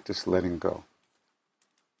practice letting go.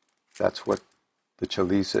 That's what the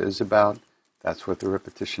Chalisa is about. That's what the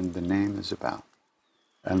repetition of the name is about.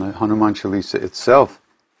 And the Hanuman Chalisa itself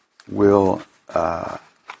will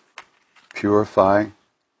purify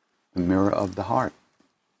the mirror of the heart.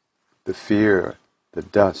 The fear, the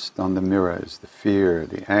dust on the mirror is the fear,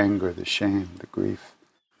 the anger, the shame, the grief,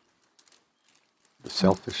 the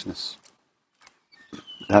selfishness.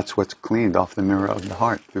 That's what's cleaned off the mirror of the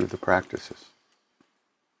heart through the practices.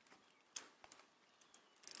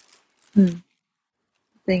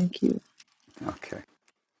 Thank you. Okay.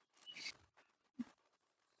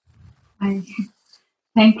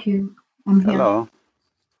 Thank you. I'm here. Hello.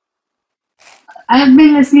 I have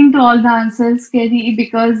been listening to all the answers, Kerry,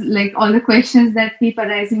 because like all the questions that keep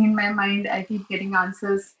arising in my mind, I keep getting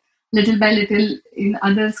answers little by little in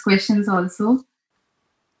others' questions also.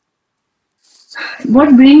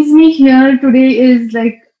 What brings me here today is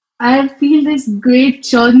like I feel this great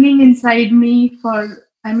churning inside me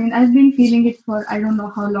I've been feeling it for I don't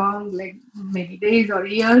know how long, like maybe days or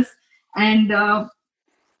years. And I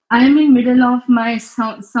am in middle of my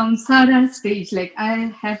samsara stage. Like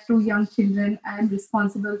I have 2 young children. I am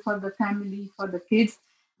responsible for the family, for the kids.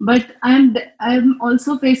 But I'm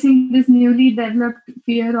also facing this newly developed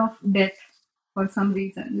fear of death for some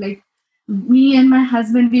reason. Like me and my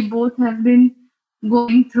husband, we both have been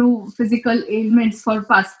going through physical ailments for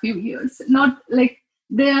past few years. Not like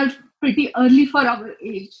they are pretty early for our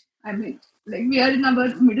age. I mean, like we are in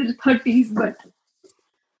our middle 30s, but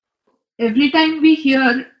every time we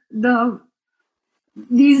hear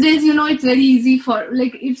these days, it's very easy for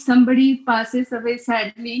like if somebody passes away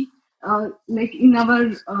sadly, like in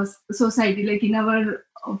our society, like in our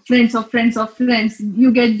friends of friends of friends,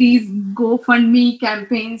 you get these GoFundMe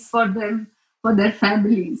campaigns for them, for their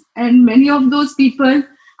families, and many of those people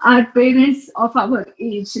are parents of our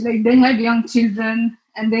age. Like they have young children,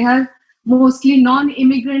 and they have mostly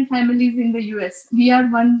non-immigrant families in the US. We are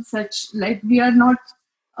one such. Like we are not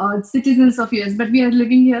citizens of US, but we are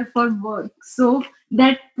living here for work. So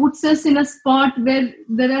that puts us in a spot where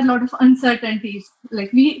there are a lot of uncertainties.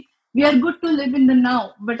 Like we are good to live in the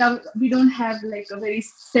now, but we don't have like a very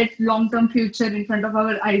set long-term future in front of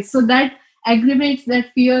our eyes. So that aggravates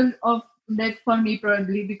that fear of death for me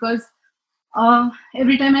probably, because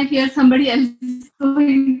every time I hear somebody else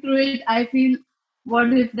going through it, I feel,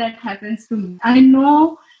 what if that happens to me? I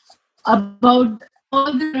know about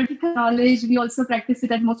all the theoretical knowledge. We also practice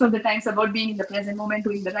it at most of the times about being in the present moment,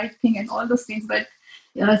 doing the right thing and all those things. But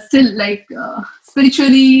still, like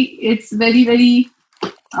spiritually, it's very, very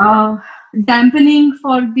dampening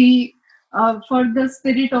for the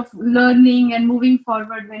spirit of learning and moving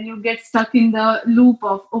forward when you get stuck in the loop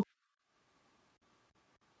of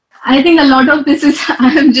I think a lot of this is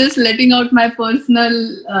I'm just letting out my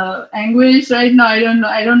personal anguish right now. I don't know.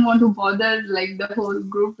 I don't want to bother like the whole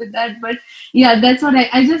group with that. But yeah, that's what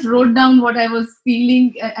I just wrote down what I was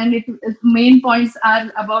feeling, and main points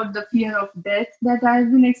are about the fear of death that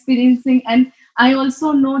I've been experiencing, and I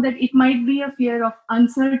also know that it might be a fear of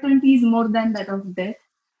uncertainties more than that of death.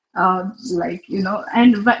 And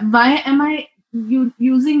why am I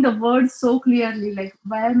using the word so clearly? Like,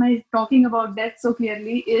 why am I talking about death so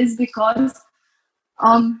clearly? Is because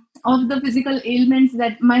of the physical ailments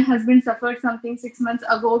that my husband suffered something 6 months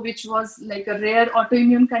ago, which was like a rare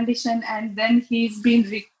autoimmune condition, and then he's been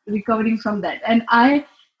recovering from that. And I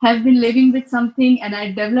have been living with something, and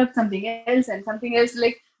I developed something else and something else.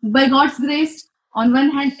 Like, by God's grace, on one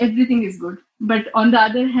hand, everything is good, but on the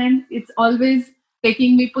other hand, it's always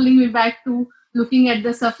pulling me back to looking at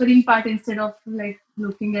the suffering part instead of like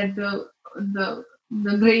looking at the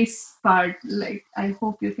grace part. Like, I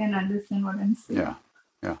hope you can understand what I'm saying.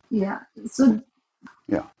 Yeah. So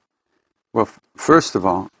Yeah. Well, first of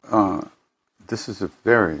all, this is a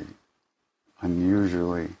very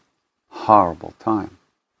unusually horrible time.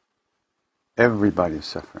 Everybody's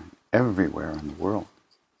suffering everywhere in the world.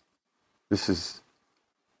 This is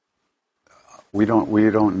we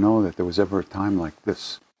don't know that there was ever a time like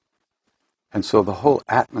this. And so the whole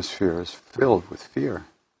atmosphere is filled with fear.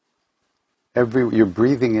 You're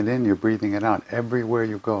breathing it in, you're breathing it out everywhere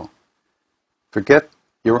you go. Forget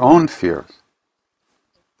your own fears.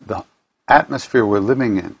 The atmosphere we're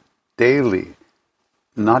living in daily,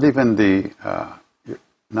 I'm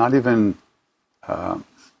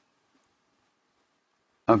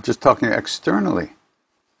just talking externally.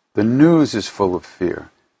 The news is full of fear.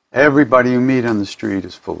 Everybody you meet on the street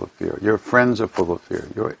is full of fear. Your friends are full of fear.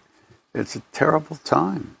 It's a terrible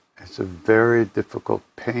time. It's a very difficult,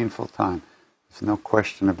 painful time. There's no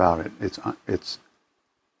question about it. It's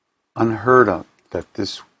unheard of that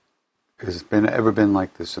this has ever been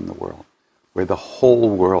like this in the world, where the whole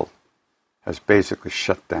world has basically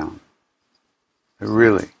shut down.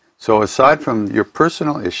 Really. So aside from your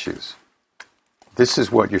personal issues, this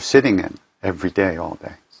is what you're sitting in every day, all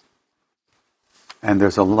day. And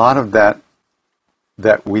there's a lot of that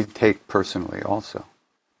we take personally also.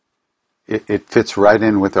 It fits right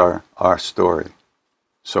in with our story.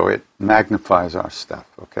 So it magnifies our stuff,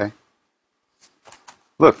 okay?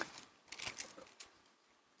 Look,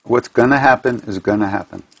 what's going to happen is going to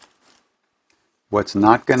happen. What's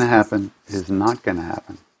not going to happen is not going to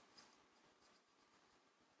happen.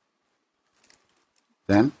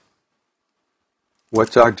 Then,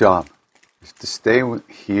 what's our job? Is to stay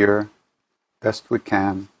here best we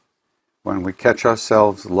can. When we catch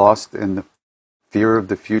ourselves lost in the fear of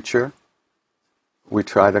the future, we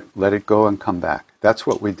try to let it go and come back. That's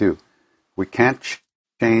what we do. We can't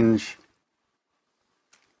change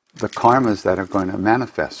the karmas that are going to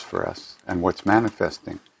manifest for us and what's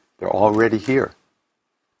manifesting. They're already here.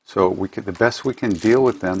 So the best we can deal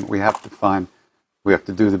with them, we have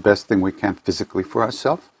to do the best thing we can physically for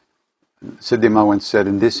ourselves. Siddhi Ma once said,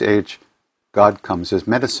 in this age, God comes as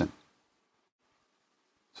medicine.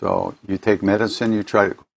 So you take medicine, you try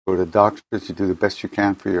to go to doctors, you do the best you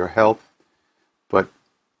can for your health, but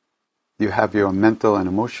you have your mental and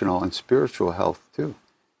emotional and spiritual health too,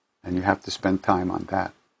 and you have to spend time on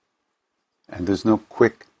that. And there's no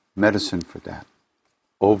quick medicine for that.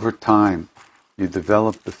 Over time, you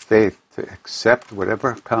develop the faith to accept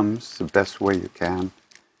whatever comes the best way you can,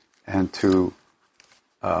 and to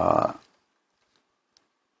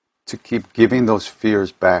keep giving those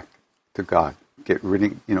fears back to God.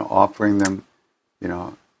 Offering them,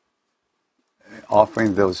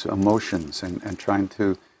 offering those emotions and trying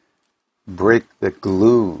to break the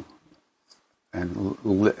glue and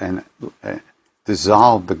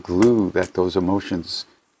dissolve the glue that those emotions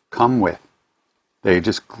come with. They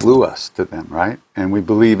just glue us to them, right? And we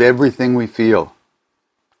believe everything we feel.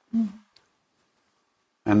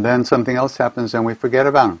 And then something else happens and we forget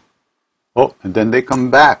about them. Oh, and then they come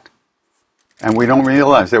back. And we don't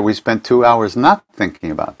realize that we spent 2 hours not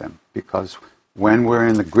thinking about them, because when we're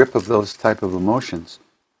in the grip of those type of emotions,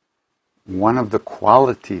 one of the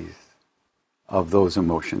qualities of those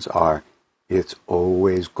emotions are, it's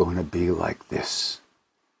always going to be like this.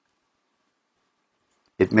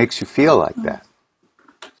 It makes you feel like that.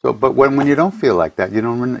 So, but when you don't feel like that, you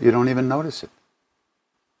don't even notice it.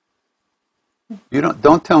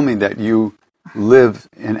 Don't tell me that you live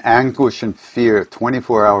in anguish and fear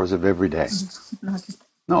 24 hours of every day.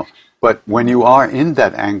 No, but when you are in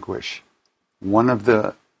that anguish, one of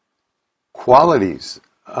the qualities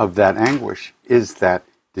of that anguish is that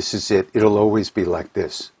this is it, it'll always be like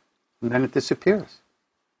this. And then it disappears.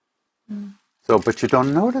 So, but you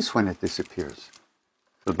don't notice when it disappears.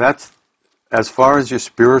 So that's, as far as your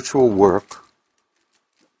spiritual work,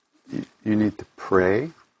 you need to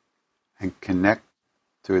pray and connect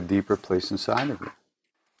to a deeper place inside of you.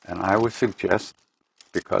 And I would suggest,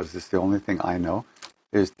 because it's the only thing I know,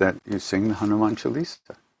 is that you sing the Hanuman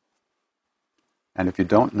Chalisa. And if you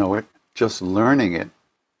don't know it, just learning it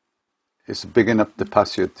is big enough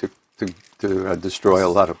tapasya to destroy a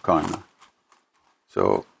lot of karma.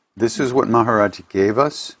 So this is what Maharaji gave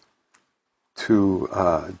us.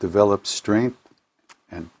 develop strength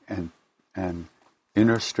and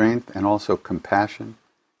inner strength, and also compassion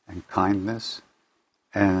and kindness,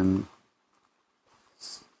 and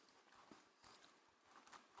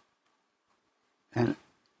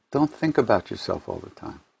don't think about yourself all the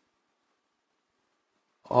time.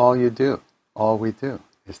 All we do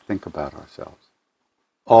is think about ourselves.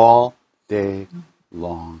 All day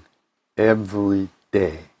long, every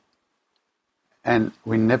day. And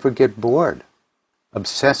we never get bored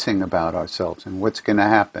obsessing about ourselves and what's going to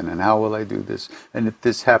happen and how will I do this, and if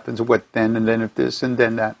this happens, what then, and then if this and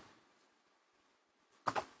then that.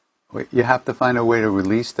 You have to find a way to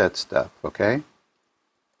release that stuff, okay?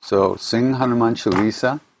 So sing Hanuman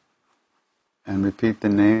Chalisa and repeat the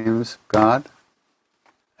names of God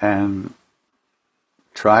and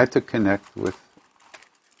try to connect with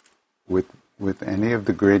any of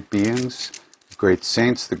the great beings, the great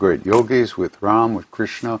saints, the great yogis, with Ram, with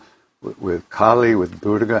Krishna, with Kali, with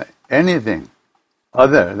Durga, anything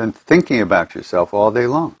other than thinking about yourself all day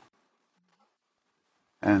long.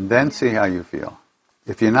 And then see how you feel.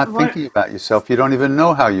 If you're not thinking about yourself, you don't even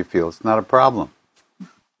know how you feel. It's not a problem.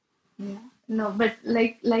 Yeah. No, but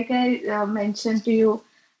like I mentioned to you,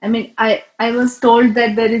 I mean, I was told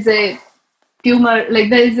that there is a tumor, like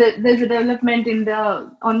there's a development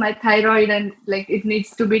on my thyroid, and like it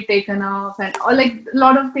needs to be taken off, and or like a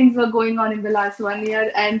lot of things were going on in the last 1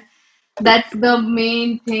 year, and that's the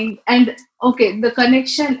main thing. And okay, the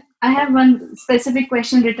connection, I have one specific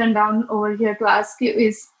question written down over here to ask you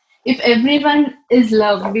is, if everyone is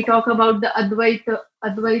love, we talk about the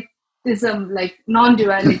Advaitism, like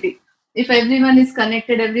non-duality. If everyone is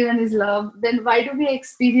connected, everyone is love, then why do we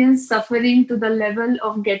experience suffering to the level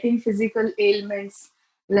of getting physical ailments?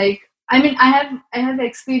 Like, I mean, I have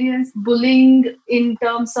experienced bullying in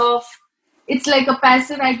terms of, it's like a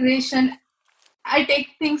passive aggression. I take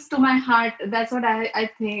things to my heart. That's what I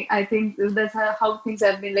think. I think that's how things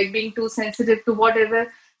have been, like being too sensitive to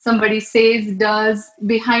whatever somebody says, does,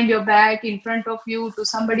 behind your back, in front of you, to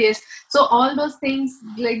somebody else. So all those things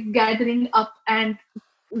like gathering up and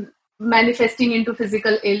manifesting into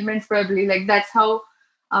physical ailments, probably. Like that's how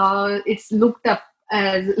it's looked into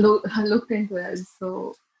as.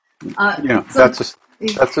 So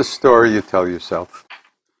that's a story you tell yourself.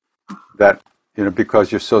 That,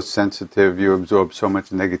 because you're so sensitive, you absorb so much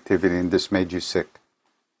negativity, and this made you sick.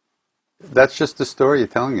 That's just the story you're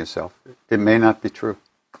telling yourself. It may not be true.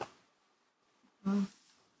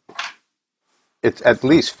 It's at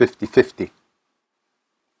least 50-50.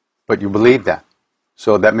 But you believe that.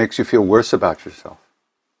 So that makes you feel worse about yourself.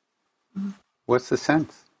 What's the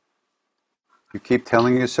sense? You keep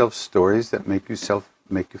telling yourself stories that make you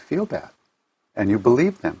feel bad. And you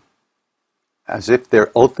believe them. As if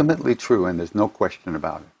they're ultimately true and there's no question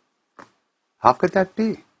about it. How could that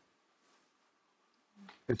be?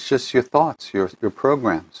 It's just your thoughts, your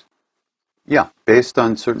programs. Yeah, based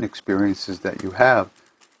on certain experiences that you have,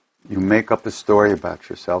 you make up a story about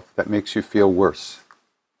yourself that makes you feel worse.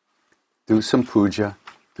 Do some puja,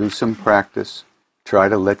 do some practice, try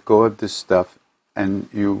to let go of this stuff, and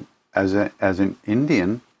you, as an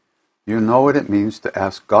Indian, you know what it means to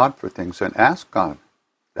ask God for things, and ask God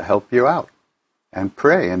to help you out, and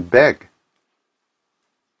pray and beg.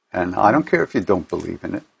 And I don't care if you don't believe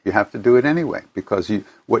in it, you have to do it anyway, because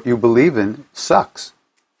what you believe in sucks.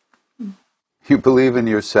 You believe in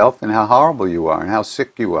yourself and how horrible you are, and how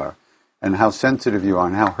sick you are, and how sensitive you are,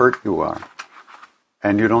 and how hurt you are.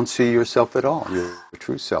 And you don't see yourself at all, your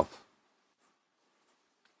true self.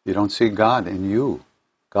 You don't see God in you.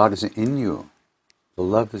 God is in you. The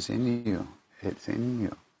love is in you. It's in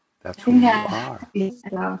you. That's who you are.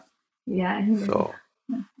 Yeah. So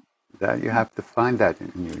that you have to find that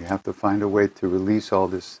in you. You have to find a way to release all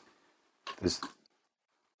this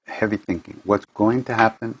heavy thinking. What's going to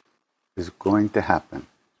happen is going to happen.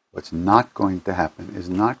 What's not going to happen is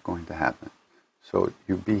not going to happen. So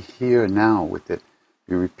you be here now with it.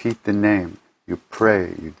 You repeat the name. You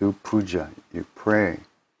pray. You do puja. You pray.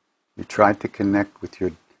 You try to connect with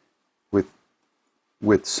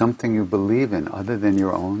something you believe in other than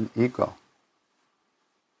your own ego.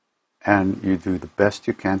 And you do the best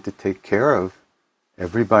you can to take care of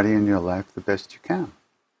everybody in your life the best you can.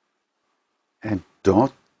 And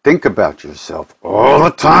don't think about yourself all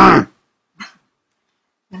the time.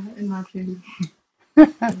 Not really.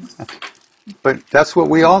 But that's what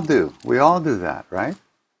we all do. We all do that, right?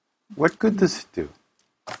 What good does it do?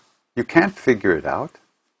 You can't figure it out.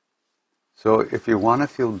 So if you want to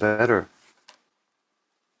feel better,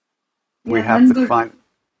 we have to find...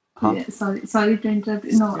 Yeah, sorry to interrupt.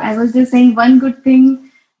 No, I was just saying one good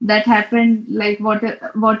thing that happened, like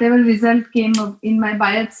whatever result came up in my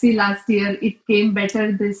biopsy last year, it came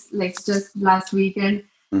better this like just last week. And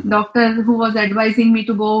doctor who was advising me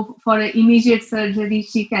to go for an immediate surgery,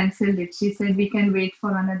 she cancelled it. She said we can wait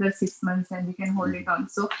for another 6 months and we can hold it on.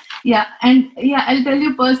 So yeah, and yeah, I'll tell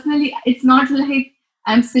you personally, it's not like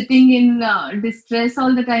I'm sitting in distress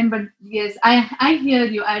all the time, but yes, I hear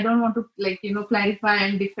you. I don't want to like clarify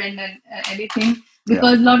and defend and anything,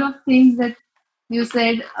 because a lot of things that you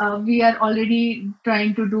said, we are already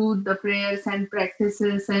trying to do the prayers and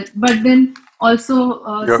practices, but then also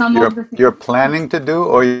some of the things you're planning to do,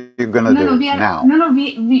 or you're gonna do now?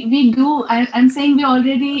 We do. I'm saying we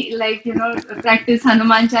already practice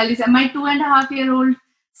Hanuman Chalisa. My 2.5-year-old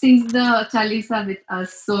sings the Chalisa with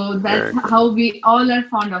us, so that's how we all are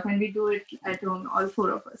fond of, and we do it at home, all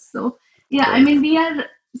 4 of us. So yeah, I mean, we are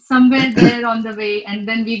somewhere there on the way, and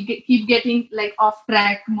then we keep getting like off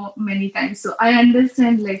track many times. So I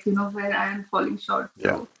understand where I am falling short. So.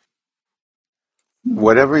 Yeah.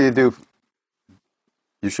 Whatever you do,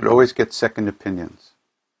 you should always get second opinions.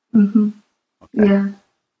 Okay. Yeah.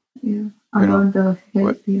 About the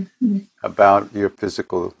health. About your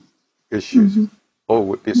physical issues.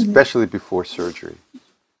 Especially before surgery.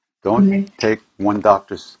 Don't take one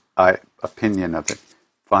doctor's opinion of it.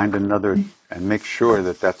 Find another and make sure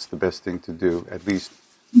that that's the best thing to do, at least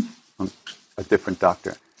a different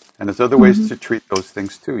doctor. And there's other ways to treat those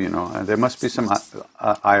things too, And there must be some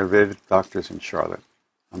Ayurvedic doctors in Charlotte,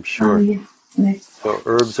 I'm sure. So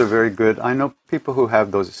herbs are very good. I know people who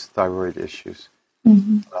have those thyroid issues.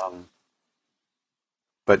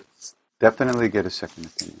 But definitely get a second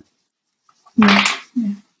opinion.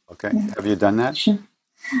 Okay. Have you done that? Sure.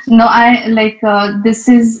 No, I this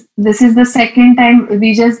is the second time.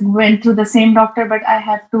 We just went to the same doctor, but I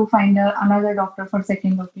have to find another doctor for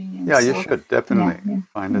second opinion. Yeah, you should definitely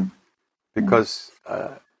find it, because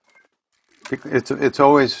it's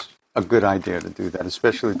always a good idea to do that,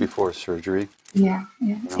 especially before surgery. Yeah.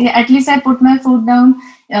 At least I put my foot down,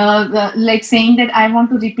 saying that I want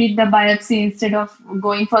to repeat the biopsy instead of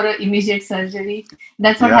going for an immediate surgery.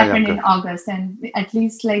 That's what happened in August, and at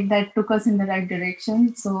least that took us in the right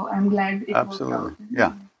direction. So I'm glad it worked out.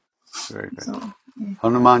 Yeah, very good. So,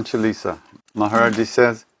 Hanuman Chalisa. Maharaji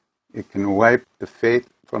says it can wipe the fate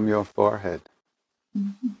from your forehead.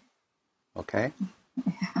 Okay.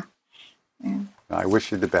 Yeah. I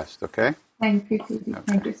wish you the best. Okay. Thank you, Siddhi. Okay.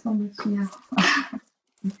 Thank you so much. Yeah.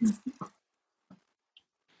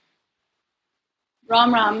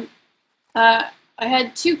 Ram. I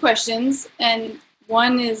had 2 questions, and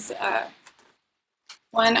one is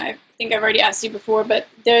one I think I've already asked you before, but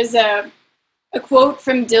there's a quote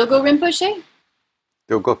from Dilgo Rinpoche.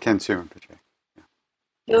 Dilgo Khyentse Rinpoche. Yeah.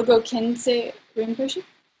 Dilgo Khyentse Rinpoche,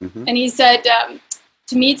 and he said,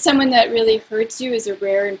 to meet someone that really hurts you is a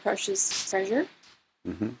rare and precious treasure.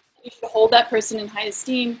 You should hold that person in high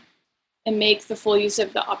esteem and make the full use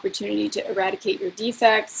of the opportunity to eradicate your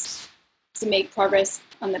defects, to make progress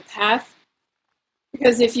on the path.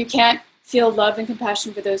 Because if you can't feel love and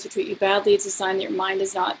compassion for those who treat you badly, it's a sign that your mind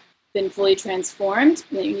has not been fully transformed,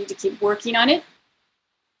 and that you need to keep working on it.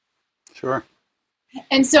 Sure.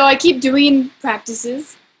 And so I keep doing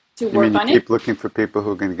practices to work on it. Keep looking for people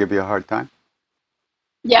who are going to give you a hard time?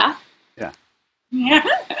 Yeah. Yeah. Yeah.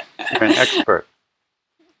 You're an expert.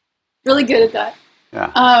 Really good at that.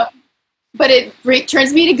 Yeah. But it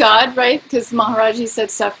turns me to God, right? Because Maharaji said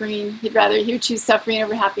suffering. He would choose suffering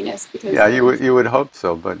over happiness. Because you would hope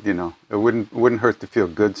so, but it wouldn't hurt to feel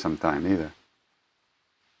good sometime either.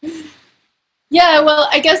 Yeah. Well,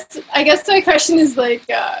 I guess my question is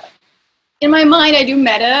in my mind, I do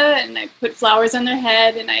metta and I put flowers on their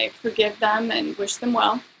head and I forgive them and wish them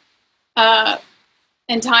well.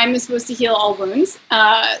 And time is supposed to heal all wounds,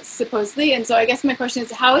 supposedly. And so I guess my question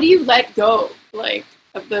is, how do you let go,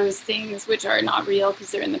 of those things which are not real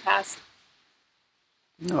because they're in the past?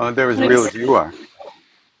 No, they're as real as you are.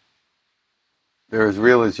 They're as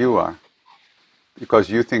real as you are. Because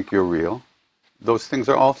you think you're real, those things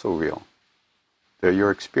are also real. They're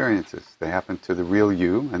your experiences. They happen to the real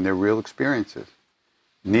you, and they're real experiences.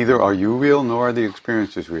 Neither are you real, nor are the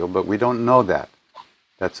experiences real, but we don't know that.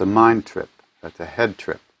 That's a mind trip. That's a head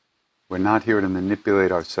trip. We're not here to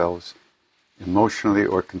manipulate ourselves emotionally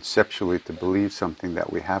or conceptually to believe something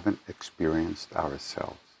that we haven't experienced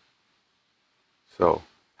ourselves. So,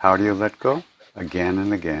 how do you let go? Again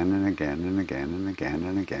and again and again and again and again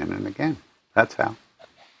and again and again. That's how.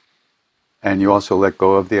 And you also let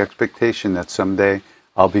go of the expectation that someday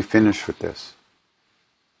I'll be finished with this.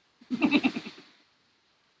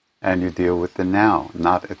 And you deal with the now,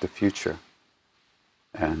 not at the future.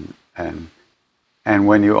 And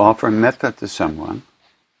when you offer metta to someone,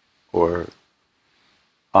 or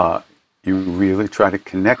you really try to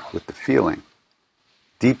connect with the feeling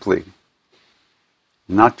deeply.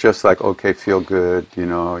 Not just like, okay, feel good,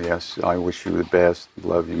 yes, I wish you the best,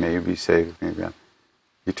 love you, may you be safe. Maybe.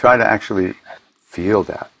 You try to actually feel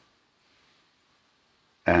that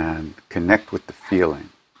and connect with the feeling.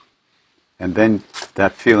 And then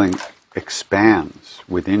that feeling expands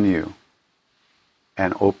within you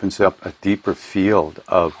and opens up a deeper field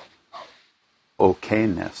of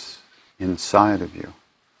okayness inside of you.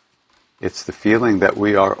 It's the feeling that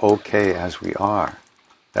we are okay as we are,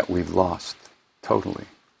 that we've lost totally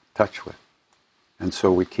touch with. And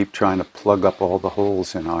so we keep trying to plug up all the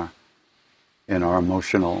holes in our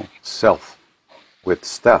emotional self with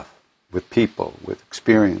stuff, with people, with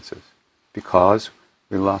experiences, because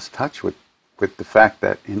we lost touch with the fact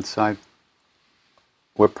that inside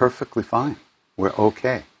we're perfectly fine. We're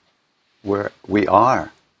okay. We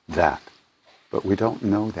are that, but we don't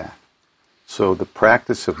know that. So the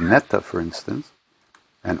practice of metta, for instance,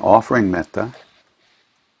 and offering metta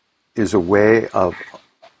is a way of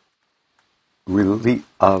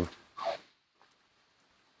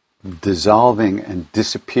dissolving and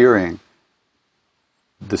disappearing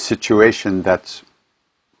the situation that's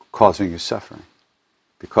causing you suffering.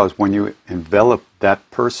 Because when you envelop that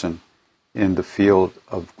person in the field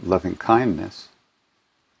of loving kindness,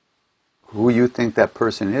 who you think that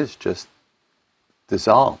person is just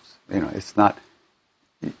dissolves. It's not.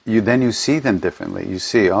 Then you see them differently. You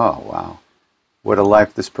see, oh wow, what a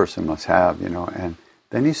life this person must have, and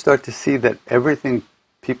then you start to see that everything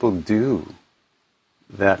people do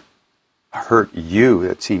that hurt you,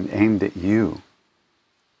 that seem aimed at you,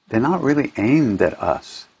 they're not really aimed at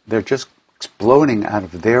us. They're just exploding out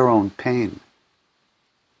of their own pain.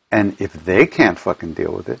 And if they can't fucking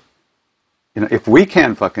deal with it, if we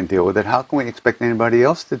can't fucking deal with it, how can we expect anybody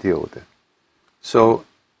else to deal with it? So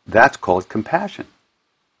that's called compassion.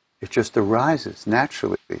 It just arises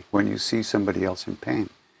naturally when you see somebody else in pain.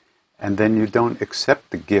 And then you don't accept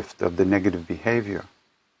the gift of the negative behavior.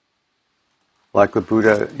 Like the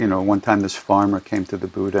Buddha, one time this farmer came to the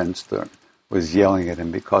Buddha and was yelling at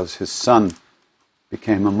him because his son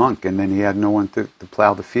became a monk, and then he had no one to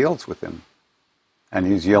plow the fields with him. And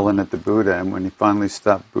he was yelling at the Buddha, and when he finally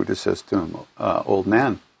stopped, Buddha says to him, old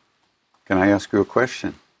man, can I ask you a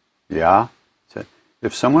question? Yeah? He said,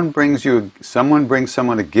 if someone brings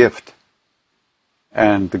someone a gift,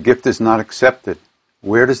 and the gift is not accepted,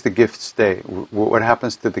 where does the gift stay? What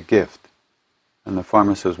happens to the gift? And the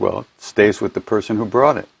farmer says, well, it stays with the person who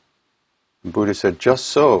brought it. And Buddha said, just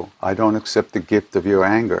so, I don't accept the gift of your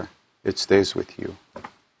anger. It stays with you.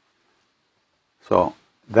 So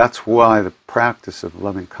that's why the practice of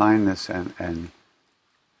loving kindness and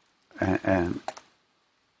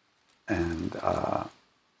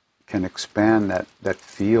can expand that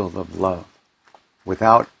field of love.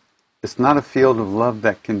 It's not a field of love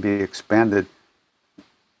that can be expanded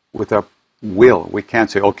with our will. We can't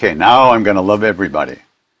say, okay, now I'm going to love everybody.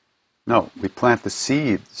 No, we plant the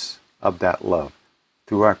seeds of that love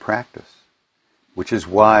through our practice, which is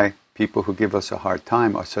why people who give us a hard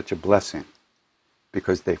time are such a blessing,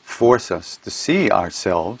 because they force us to see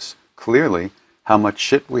ourselves clearly, how much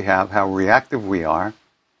shit we have, how reactive we are,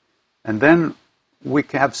 and then we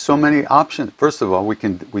can have so many options. First of all,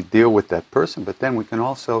 we deal with that person, but then we can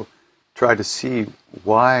also try to see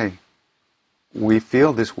why we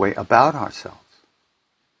feel this way about ourselves.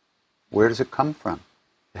 Where does it come from?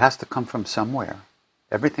 It has to come from somewhere.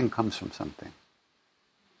 Everything comes from something.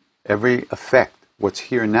 Every effect, what's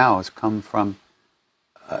here now, has come from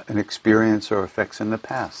an experience or effects in the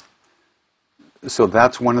past. So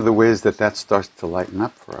that's one of the ways that starts to lighten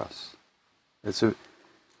up for us. So,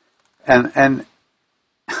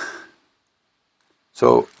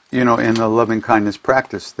 in the loving kindness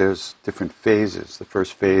practice, there's different phases. The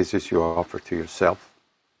first phase is you offer to yourself.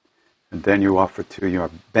 And then you offer to your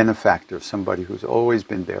benefactor, somebody who's always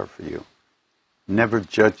been there for you. Never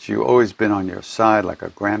judged you, always been on your side, like a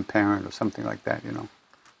grandparent or something like that,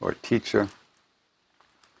 or a teacher.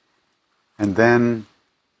 And then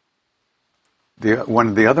one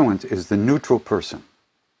of the other ones is the neutral person.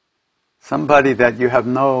 Somebody that you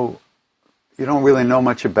don't really know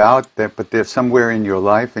much about, but they're somewhere in your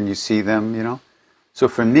life and you see them, So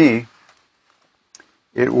for me,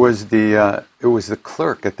 it was the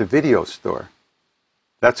clerk at the video store.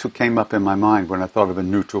 That's who came up in my mind when I thought of a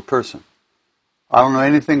neutral person. I don't know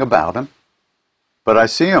anything about him, but I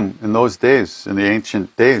see him in those days, in the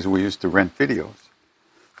ancient days we used to rent videos.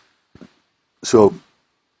 So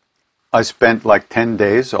I spent like 10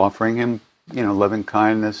 days offering him, loving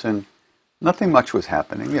kindness, and nothing much was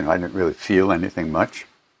happening. I didn't really feel anything much.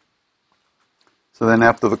 So then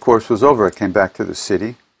after the course was over, I came back to the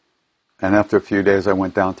city. And after a few days, I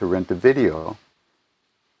went down to rent a video.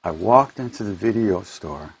 I walked into the video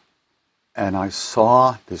store, and I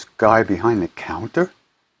saw this guy behind the counter,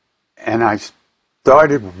 and I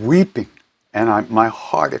started weeping, and my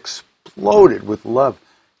heart exploded with love.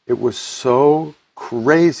 It was so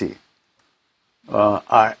crazy.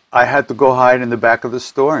 I had to go hide in the back of the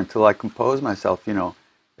store until I composed myself.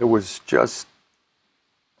 It was just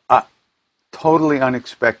totally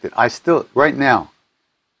unexpected. I still, right now,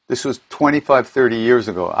 this was 25, 30 years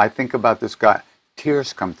ago. I think about this guy.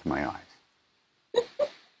 Tears come to my eyes.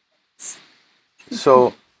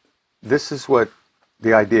 So this is what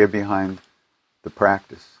the idea behind the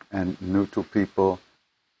practice, and neutral people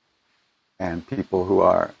and people who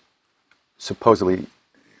are supposedly,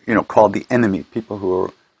 called the enemy, people who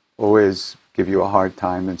are always give you a hard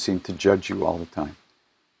time and seem to judge you all the time.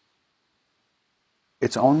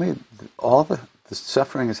 It's only all the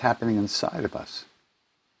suffering is happening inside of us.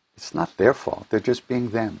 It's not their fault. They're just being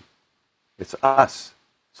them. It's us.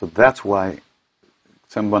 So that's why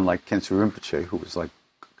someone like Khyentse Rinpoche, who was like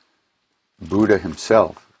Buddha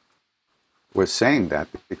himself, was saying that,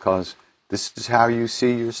 because this is how you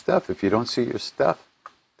see your stuff. If you don't see your stuff,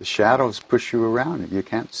 the shadows push you around, and you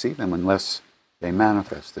can't see them unless they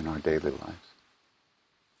manifest in our daily lives.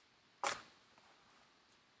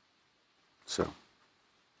 So,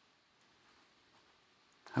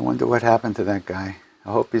 I wonder what happened to that guy.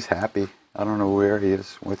 I hope he's happy. I don't know where he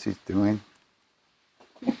is, what's he doing.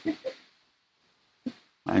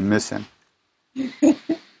 I miss him.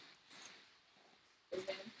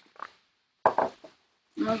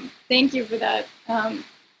 Thank you for that. And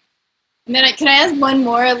then can I ask one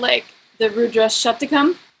more, like the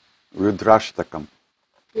Rudrashtakam? Rudrashtakam.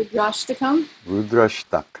 Rudrashtakam?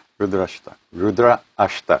 Rudrashtak. Rudrashtak. Rudra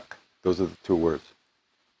Ashtak. Those are the two words.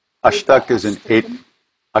 Ashtak is an 8.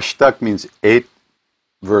 Ashtak means 8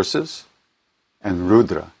 verses, and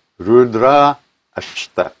Rudra. Rudra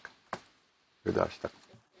Ashtak. Rudra Ashtak.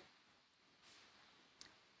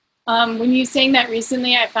 When you sang that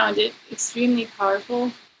recently, I found it extremely powerful.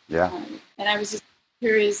 Yeah. And I was just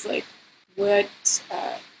curious, like, where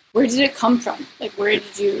did it come from? Like, where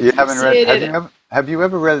did you? You haven't read? Have you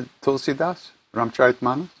ever read Tulsidas,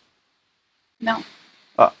 Ramcharitmanas? No.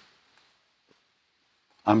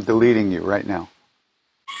 I'm deleting you right now.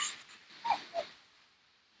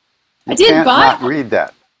 I did can't buy. Not read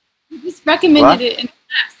that. You just recommended it in the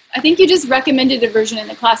class. I think you just recommended a version in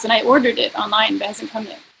the class, and I ordered it online, but it hasn't come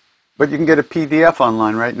yet. But you can get a PDF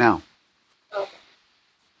online right now. Okay.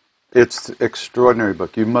 It's an extraordinary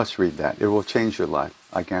book. You must read that. It will change your life.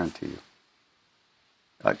 I guarantee you.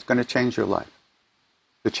 It's going to change your life.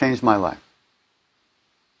 It changed my life.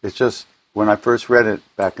 It's just, when I first read it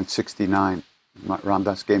back in '69, Ram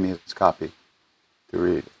Dass gave me his copy to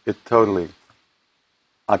read. It totally,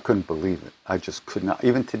 I couldn't believe it. I just could not.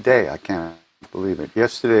 Even today, I can't believe it.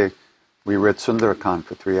 Yesterday, we read Sundarakand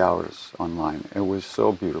for 3 hours online. It was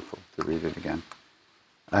so beautiful to read it again.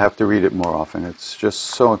 I have to read it more often. It's just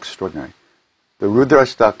so extraordinary. The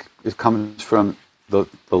Rudrashtak, it comes from the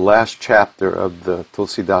last chapter of the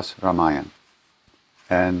Tulsidas Ramayana,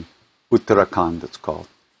 and Uttarakhand it's called.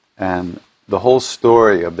 And the whole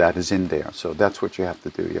story of that is in there. So that's what you have to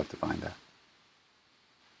do. You have to find that.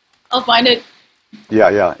 I'll find it.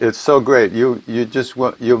 Yeah. It's so great. You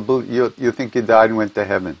think you died and went to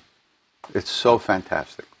heaven. It's so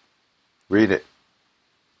fantastic. Read it.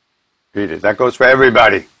 Read it. That goes for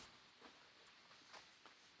everybody.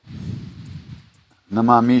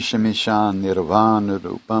 Namami Shamishan Nirvana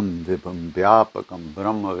Rupam Vipam Vyapakam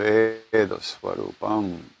Brahma Veda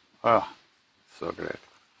Swarupam. So great.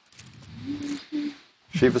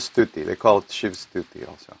 Shiva Stuti. They call it Shiva Stuti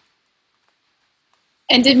also.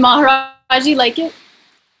 And did Maharaji like it?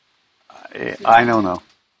 I don't know.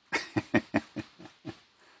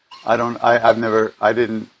 I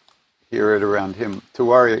didn't hear it around him.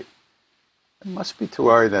 Tuwari, it must be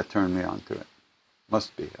Tuwari that turned me on to it.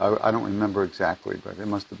 Must be. I don't remember exactly, but it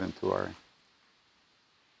must have been Tuwari.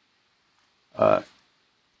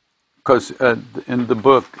 Because in the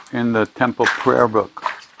book, in the temple prayer book,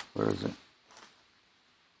 where is it?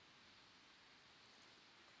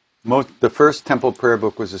 The first temple prayer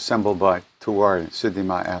book was assembled by Tuwari. Siddhi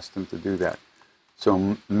Ma asked him to do that.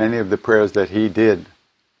 So many of the prayers that he did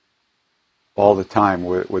all the time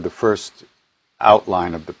were the first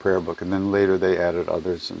outline of the prayer book, and then later they added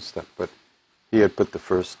others and stuff, but he had put the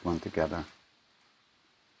first one together.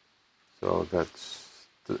 So that's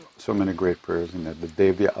so many great prayers in there. The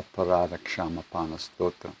Devya Aparada Kshamapana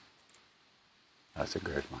Stotra. That's a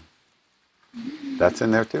great one. That's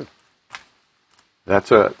in there too.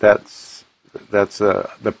 That's That's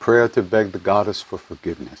the prayer to beg the goddess for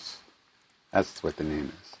forgiveness. That's what the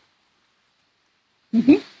name is.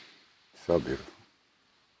 Mm-hmm. So beautiful.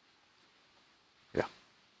 Yeah.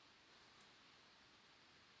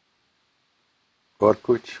 Or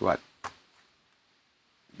kuch, what?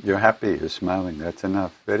 You're happy, you're smiling, that's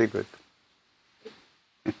enough. Very good.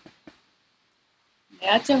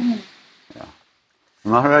 Yeah.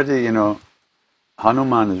 Maharaji, you know,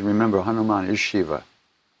 remember, Hanuman is Shiva.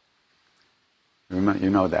 You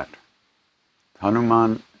know that.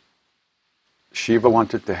 Hanuman, Shiva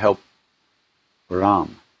wanted to help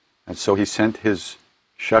Ram, and so he sent his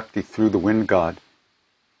Shakti through the wind god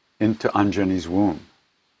into Anjani's womb.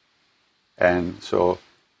 And so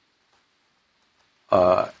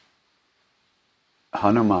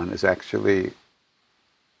Hanuman is actually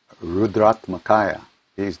Rudratmakaya.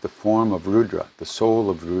 He's the form of Rudra, the soul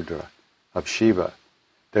of Rudra, of Shiva.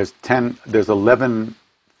 There's 11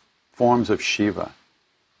 forms of Shiva,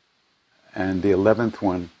 and the 11th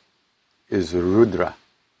one is Rudra,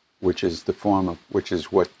 which is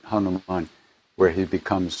what Hanuman, where he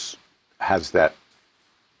has the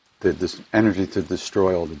energy to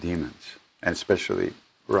destroy all the demons, and especially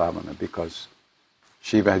Ravana, because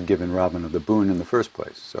Shiva had given Ravana the boon in the first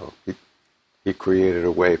place, so he created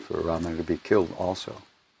a way for Ravana to be killed also.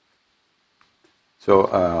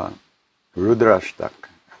 So Rudrashtak,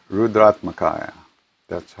 Rudratmakaya,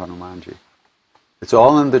 that's Hanumanji. It's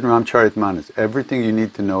all in the Ramcharitmanas. Everything you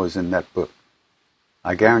need to know is in that book.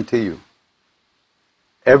 I guarantee you.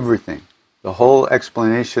 Everything. The whole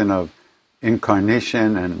explanation of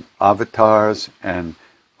incarnation and avatars and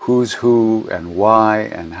who's who and why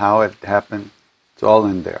and how it happened, it's all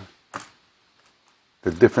in there.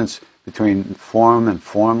 The difference between form and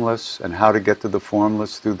formless and how to get to the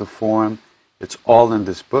formless through the form, it's all in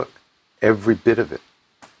this book. Every bit of it.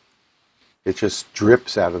 It just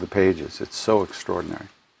drips out of the pages. It's so extraordinary.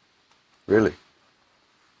 Really.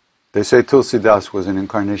 They say Tulsidas was an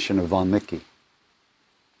incarnation of Valmiki.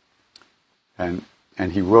 And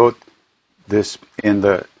he wrote this in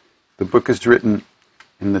the book is written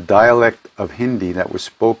in the dialect of Hindi that was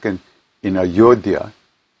spoken in Ayodhya,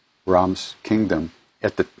 Ram's kingdom,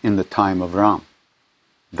 in the time of Ram.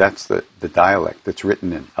 That's the dialect that's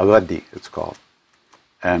written in. Awadhi, it's called.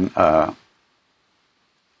 And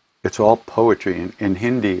it's all poetry. In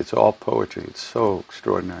Hindi, it's all poetry. It's so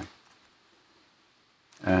extraordinary.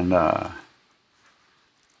 And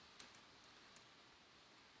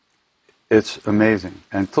it's amazing.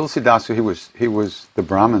 And Tulsidas, he was the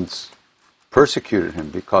Brahmins persecuted him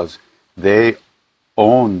because they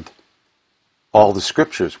owned all the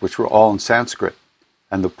scriptures, which were all in Sanskrit.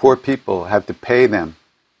 And the poor people had to pay them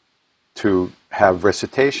to have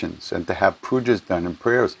recitations and to have pujas done and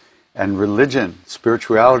prayers. And religion,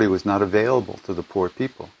 spirituality was not available to the poor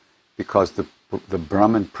people because the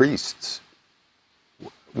Brahmin priests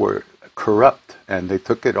were corrupt and they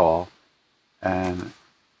took it all. And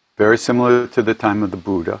very similar to the time of the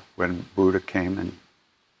Buddha, when Buddha came and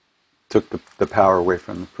took the power away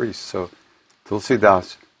from the priests. So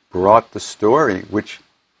Tulsidas brought the story, which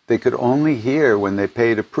they could only hear when they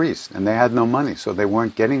paid a priest, and they had no money, so they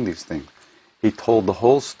weren't getting these things. He told the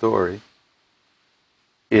whole story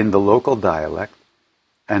in the local dialect,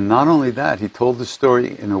 and not only that, he told the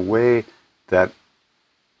story in a way that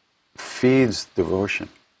feeds devotion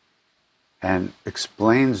and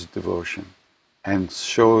explains devotion and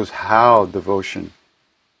shows how devotion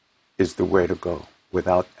is the way to go,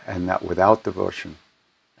 without devotion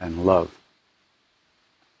and love.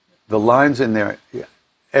 The lines in there,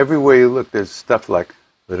 everywhere you look, there's stuff like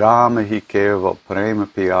Rama hi keval prema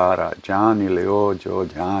pyara jani leo jo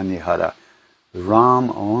jani hara. Ram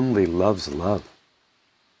only loves love.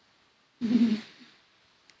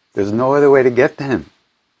 There's no other way to get to him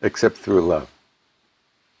except through love.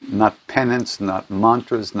 Not penance, not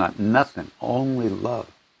mantras, not nothing. Only love.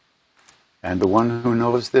 And the one who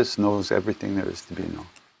knows this knows everything there is to be known.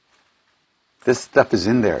 This stuff is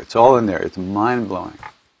in there. It's all in there. It's mind-blowing.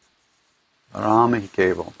 Ram hi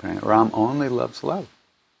keval. Ram only loves love.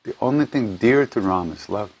 The only thing dear to Ram is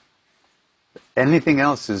love. Anything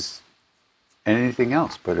else is anything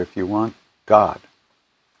else. But if you want God,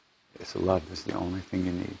 love is the only thing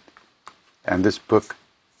you need. And this book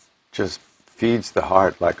just feeds the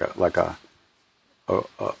heart like a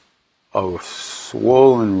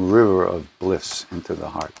swollen river of bliss into the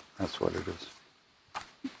heart. That's what it is.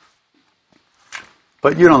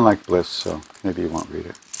 But you don't like bliss, so maybe you won't read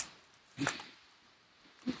it.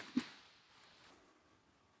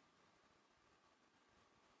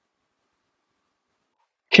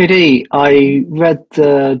 Kitty, I read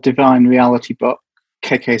the Divine Reality book,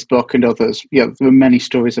 KK's book, and others. Yeah, there were many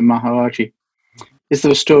stories of Maharaji. Is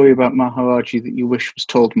there a story about Maharaji that you wish was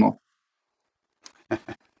told more?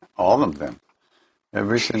 All of them.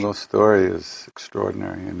 Every single story is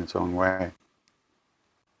extraordinary in its own way.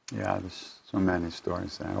 Yeah, there's so many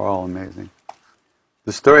stories. They're all amazing.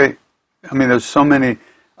 The story, I mean, there's so many,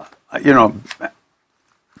 the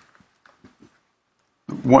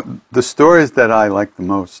stories that I like the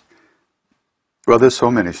most, well, there's so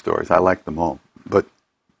many stories. I like them all. But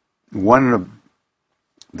one of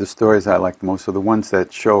the stories I like the most are the ones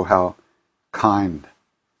that show how kind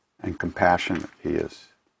and compassionate he is,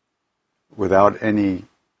 without any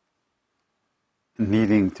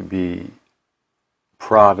needing to be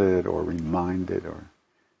prodded or reminded. Or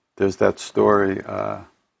there's that story.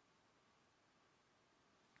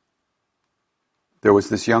 There was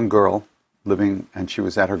this young girl living, and she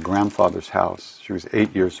was at her grandfather's house. She was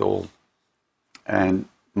 8 years old, and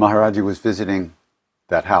Maharaji was visiting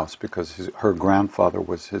that house because her grandfather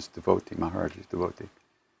was his devotee, Maharaji's devotee.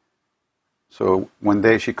 So one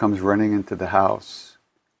day she comes running into the house,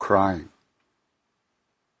 crying.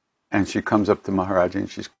 And she comes up to Maharaji and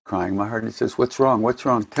she's crying. Maharaji says, "What's wrong? What's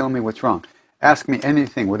wrong? Tell me what's wrong. Ask me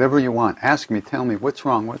anything, whatever you want. Ask me, tell me, what's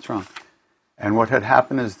wrong? What's wrong?" And what had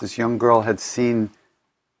happened is this young girl had seen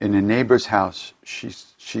in a neighbor's house, she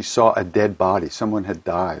saw a dead body. Someone had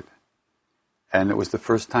died. And it was the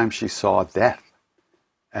first time she saw death.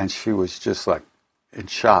 And she was just like in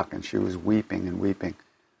shock, and she was weeping and weeping.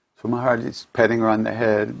 So Maharaji's petting her on the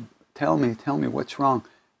head. Tell me, what's wrong?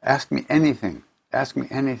 Ask me anything. Ask me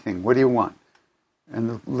anything. What do you want?" And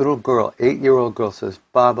the little girl, 8-year-old girl, says,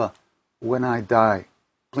 "Baba, when I die,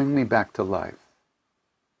 bring me back to life."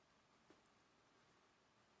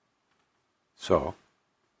 So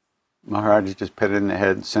Maharaji just petted her in the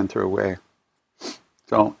head and sent her away.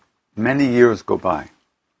 So many years go by.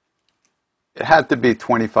 It had to be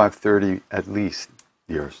 25, 30 at least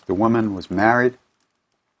years. The woman was married.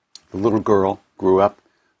 The little girl grew up,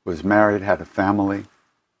 was married, had a family.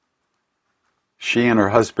 She and her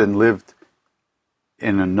husband lived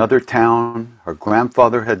in another town. Her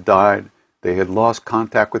grandfather had died. They had lost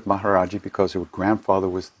contact with Maharaji because her grandfather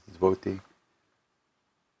was the devotee.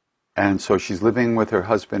 And so she's living with her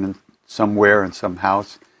husband somewhere in some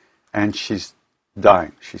house, and she's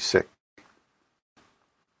dying. She's sick.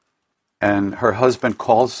 And her husband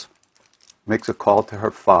makes a call to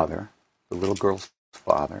her father, the little girl's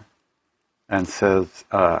father, and says,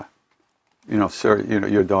 "Sir,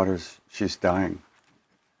 your she's dying."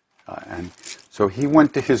 And so he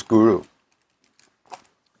went to his guru,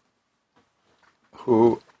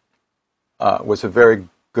 who was a very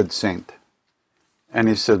good saint. And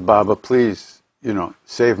he said, "Baba, please,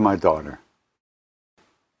 save my daughter."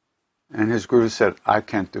 And his guru said, "I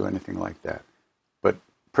can't do anything like that. But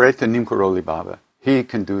pray to Nimkaroli Baba. He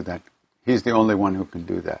can do that. He's the only one who can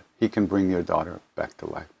do that. He can bring your daughter back to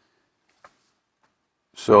life."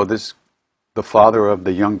 So the father of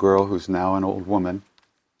the young girl, who's now an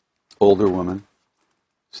older woman,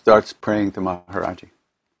 starts praying to Maharaji.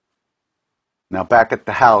 Now back at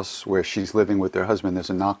the house where she's living with her husband, there's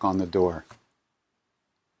a knock on the door.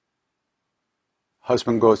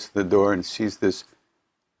 Husband goes to the door and sees this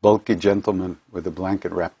bulky gentleman with a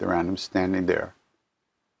blanket wrapped around him standing there.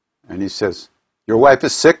 And he says, "Your wife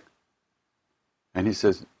is sick?" And he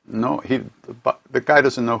says, "No, the guy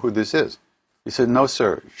doesn't know who this is." He said, "No,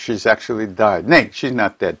 sir, she's actually died." "Nay, she's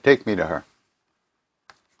not dead. Take me to her."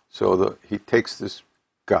 So he takes this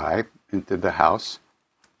guy into the house,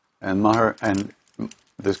 and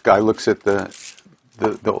this guy looks at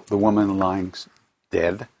the woman lying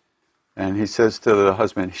dead, and he says to the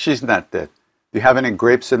husband, "She's not dead. Do you have any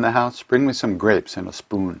grapes in the house? Bring me some grapes and a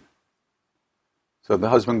spoon." So the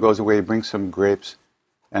husband goes away, brings some grapes,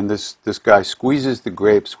 and this guy squeezes the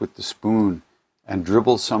grapes with the spoon and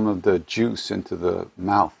dribbles some of the juice into the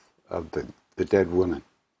mouth of the dead woman.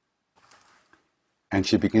 And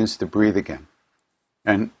she begins to breathe again.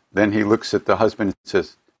 And then he looks at the husband and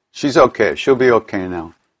says, "She's okay. She'll be okay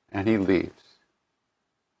now." And he leaves.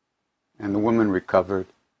 And the woman recovered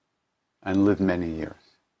and lived many years.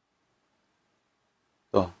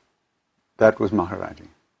 So that was Maharaji.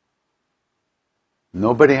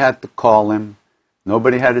 Nobody had to call him.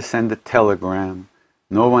 Nobody had to send a telegram.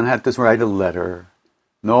 No one had to write a letter.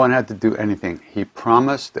 No one had to do anything. He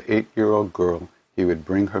promised the 8-year-old girl he would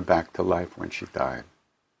bring her back to life when she died.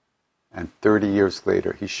 And 30 years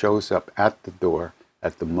later, he shows up at the door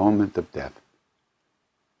at the moment of death.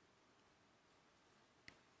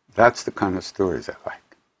 That's the kind of stories I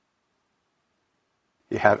like.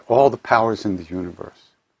 He had all the powers in the universe.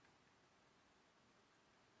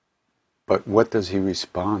 But what does he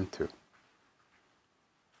respond to?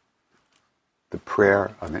 The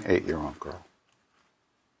prayer of an 8-year-old girl.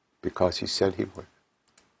 because he said he would.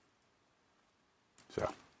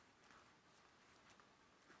 So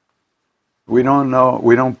we don't know,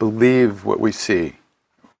 we don't believe what we see.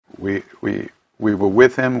 We were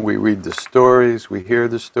with him, we read the stories, we hear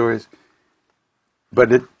the stories, but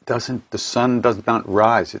the sun does not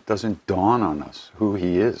rise, it doesn't dawn on us who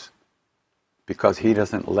he is, because he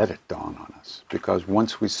doesn't let it dawn on us. Because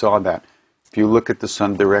once we saw that, if you look at the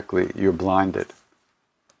sun directly, you're blinded.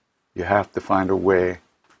 You have to find a way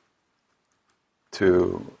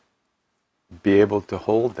to be able to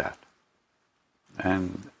hold that.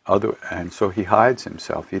 And so he hides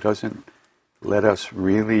himself. He doesn't let us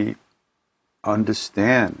really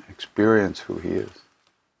understand, experience who he is.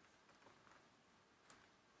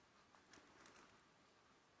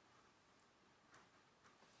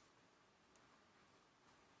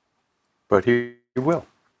 But he will.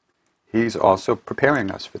 He's also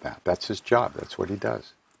preparing us for that. That's his job. That's what he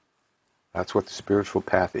does. That's what the spiritual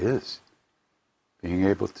path is. Being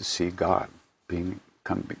able to see God,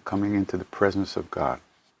 coming into the presence of God.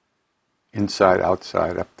 Inside,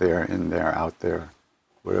 outside, up there, in there, out there.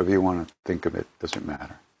 Whatever you want to think of it, doesn't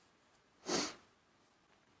matter.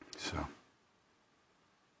 So.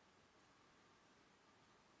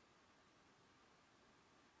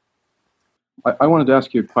 I wanted to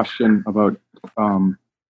ask you a question about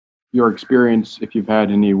your experience, if you've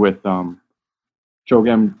had any, with Chogyam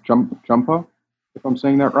Trungpa, if I'm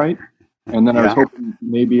saying that right. And then I was hoping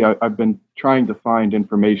maybe I've been trying to find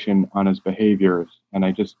information on his behaviors, and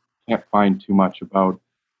I just can't find too much about.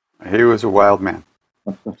 He was a wild man.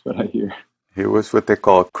 That's what I hear. He was what they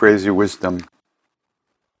call crazy wisdom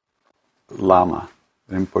Lama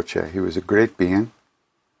Rinpoche. He was a great being.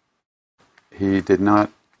 He did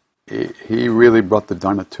not. He really brought the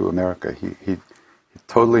Dharma to America. He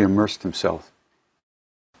totally immersed himself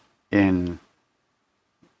in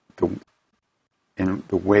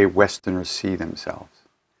the way Westerners see themselves.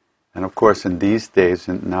 And of course, in these days,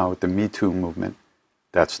 and now with the Me Too movement,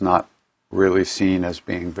 that's not really seen as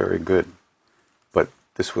being very good. But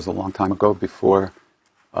this was a long time ago, before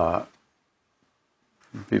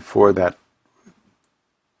that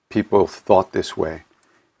people thought this way.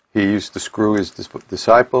 He used to screw his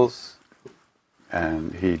disciples,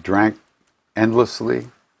 and he drank endlessly,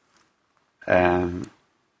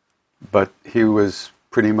 but he was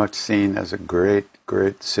pretty much seen as a great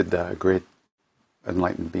Siddha, a great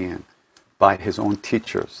enlightened being, by his own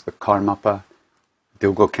teachers, the Karmapa,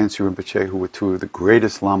 Dilgo Khyentse Rinpoche, who were two of the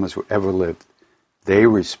greatest lamas who ever lived. They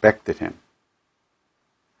respected him.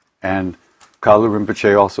 And Kalu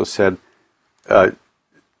Rinpoche also said,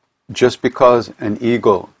 just because an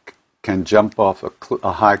eagle can jump off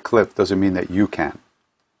a high cliff doesn't mean that you can.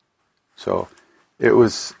 So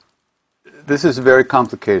this is very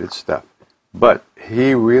complicated stuff. But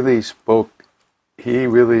he really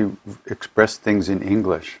expressed things in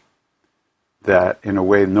English that in a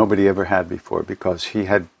way nobody ever had before, because he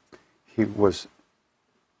was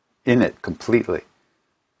in it completely.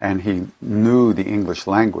 And he knew the English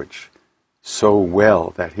language so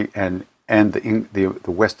well that and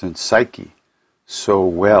the Western psyche so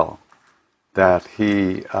well that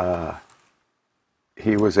he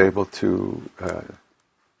was able to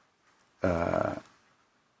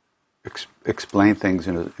explain things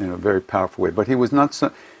in a very powerful way. But he was not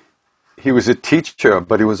he was a teacher,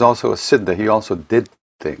 but he was also a siddha. He also did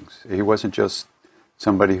things. He wasn't just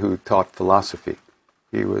somebody who taught philosophy.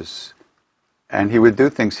 He would do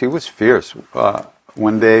things. He was fierce.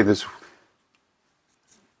 One day,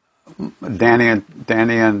 Danny and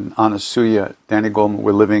Anasuya, Danny Goldman,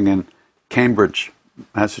 were living in Cambridge,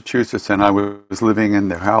 Massachusetts, and I was living in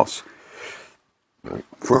their house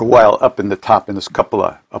for a while, up in the top, in this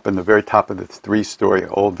cupola, up in the very top of the 3-story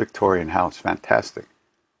old Victorian house. Fantastic.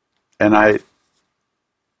 And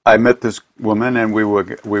I met this woman, and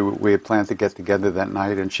we had planned to get together that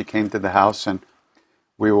night, and she came to the house, and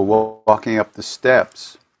we were walking up the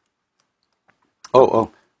steps.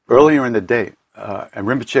 Earlier in the day, and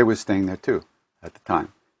Rinpoche was staying there too at the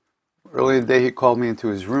time. Earlier in the day, he called me into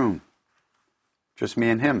his room. Just me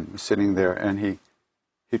and him sitting there, and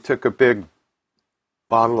he took a big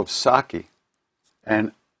bottle of sake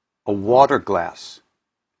and a water glass,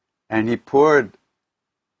 and he poured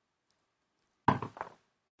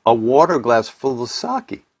a water glass full of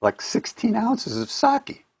sake, like 16 ounces of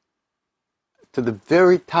sake, to the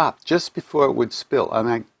very top, just before it would spill. I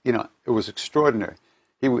mean, it was extraordinary.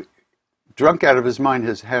 Drunk out of his mind,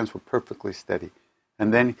 his hands were perfectly steady.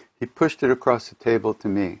 And then he pushed it across the table to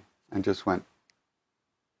me and just went.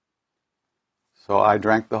 So I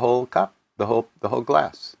drank the whole cup, the whole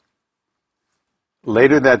glass.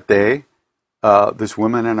 Later that day, this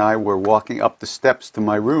woman and I were walking up the steps to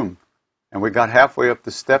my room. And we got halfway up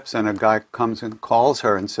the steps and a guy comes and calls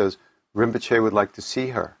her and says, Rinpoche would like to see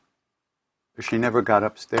her. But she never got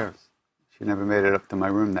upstairs. She never made it up to my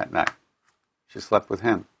room that night. She slept with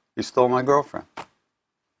him. He stole my girlfriend.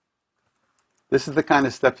 This is the kind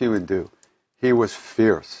of stuff he would do. He was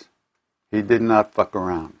fierce. He did not fuck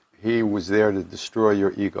around. He was there to destroy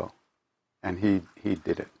your ego. And he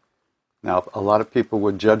did it. Now, a lot of people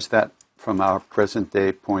would judge that from our present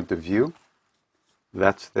day point of view.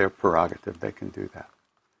 That's their prerogative. They can do that.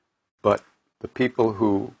 But the people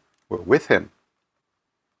who were with him,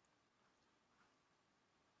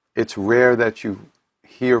 it's rare that you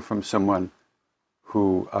hear from someone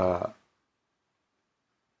who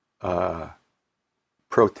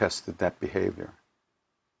protested that behavior.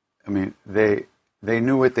 I mean, they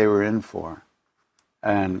knew what they were in for.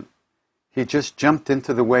 And he just jumped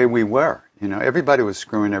into the way we were. You know, everybody was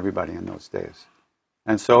screwing everybody in those days.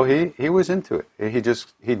 And so he was into it.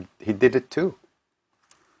 He did it too.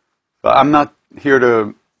 But I'm not here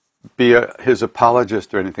to be his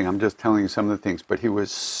apologist or anything. I'm just telling you some of the things. But he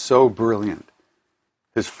was so brilliant.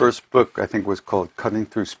 His first book, I think, was called Cutting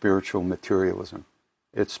Through Spiritual Materialism.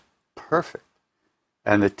 It's perfect.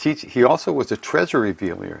 And he also was a treasure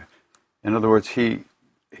revealer. In other words, he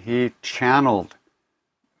channeled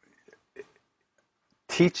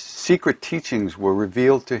secret teachings were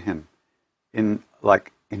revealed to him in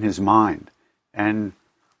his mind, and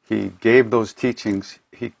he gave those teachings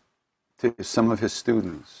to some of his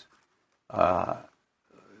students.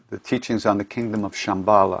 The teachings on the kingdom of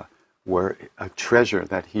Shambhala were a treasure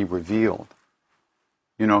that he revealed.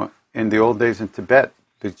 You know, in the old days in Tibet,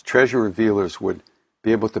 the treasure revealers would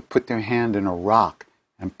be able to put their hand in a rock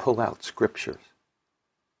and pull out scriptures,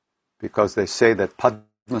 because they say that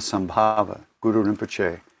Padmasambhava, Guru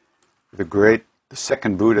Rinpoche, the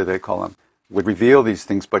second Buddha, they call him, would reveal these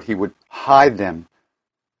things, but he would hide them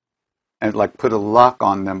and put a lock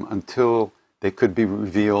on them until they could be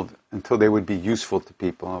revealed, until they would be useful to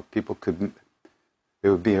people. They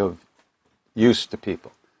would be of use to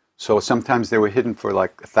people. So sometimes they were hidden for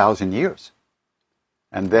 1,000 years.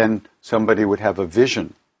 And then somebody would have a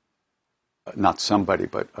vision, not somebody,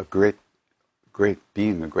 but a great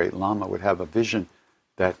being, a great Lama would have a vision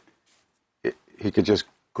that he could just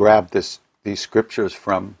grab these scriptures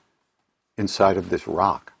from inside of this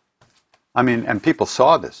rock. I mean, and people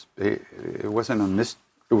saw this. It wasn't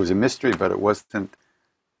it was a mystery, but it wasn't.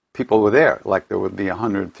 People were there. There would be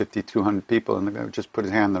 150, 200 people, and the guy would just put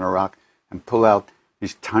his hand on a rock and pull out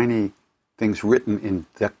these tiny things written in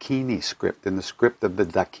Dakini script, in the script of the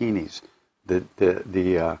Dakinis, the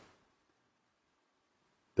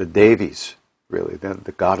Devis, really,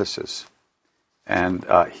 the goddesses. And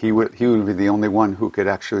he would be the only one who could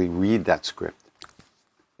actually read that script.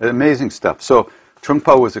 Amazing stuff. So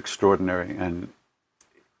Trungpa was extraordinary, and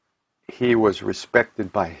he was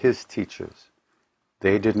respected by his teachers.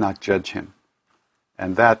 They did not judge him.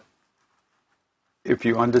 And that, if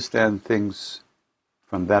you understand things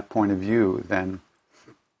from that point of view, then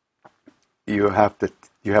you have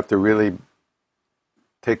to really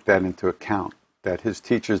take that into account, that his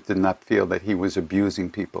teachers did not feel that he was abusing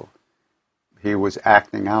people. He was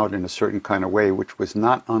acting out in a certain kind of way, which was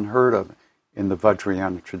not unheard of in the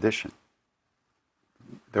Vajrayana tradition.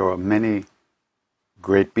 There were many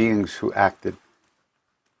great beings who acted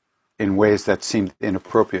in ways that seemed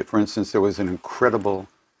inappropriate. For instance, there was an incredible,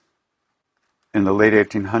 in the late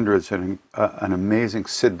 1800s, an amazing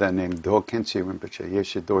Siddha named Dokensei Rinpoche,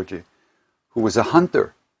 Yeshe Dorje, who was a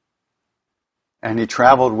hunter. And he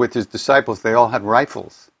traveled with his disciples. They all had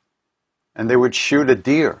rifles. And they would shoot a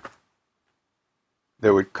deer. They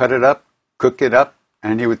would cut it up, cook it up,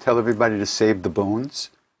 and he would tell everybody to save the bones.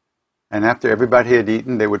 And after everybody had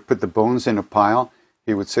eaten, they would put the bones in a pile.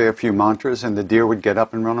 He would say a few mantras, and the deer would get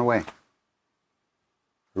up and run away.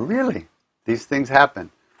 Really? These things happen.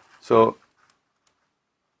 So,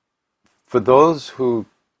 for those who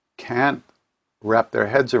can't wrap their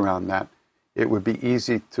heads around that, it would be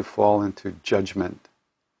easy to fall into judgment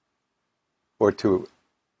or to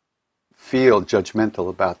feel judgmental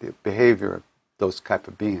about the behavior of those type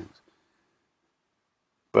of beings.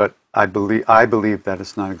 But I believe that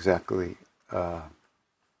it's not exactly, that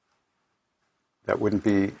wouldn't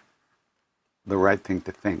be the right thing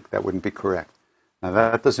to think. That wouldn't be correct. Now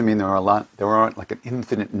that doesn't mean there aren't an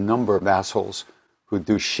infinite number of assholes who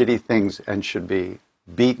do shitty things and should be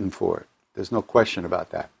beaten for it. There's no question about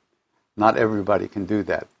that. Not everybody can do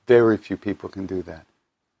that. Very few people can do that.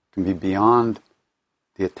 It can be beyond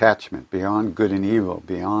the attachment, beyond good and evil,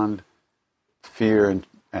 beyond fear and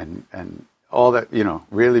all that,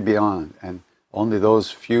 really beyond. And Only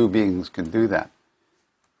those few beings can do that.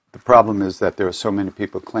 The problem is that there are so many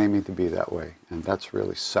people claiming to be that way, and that's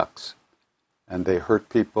really sucks. And they hurt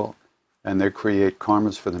people, and they create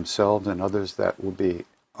karmas for themselves and others that will be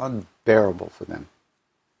unbearable for them.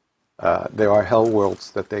 There are hell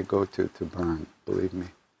worlds that they go to burn, believe me.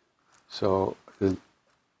 So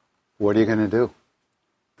what are you going to do?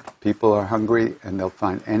 People are hungry, and they'll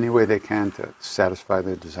find any way they can to satisfy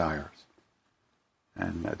their desires.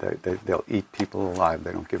 And they'll eat people alive.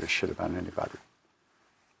 They don't give a shit about anybody.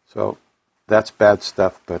 So that's bad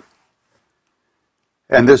stuff,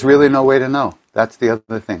 and there's really no way to know. That's the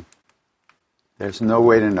other thing. There's no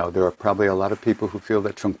way to know. There are probably a lot of people who feel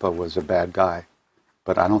that Trungpa was a bad guy,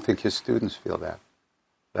 but I don't think his students feel that.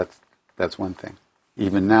 That's one thing.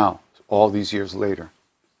 Even now, all these years later.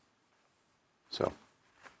 So.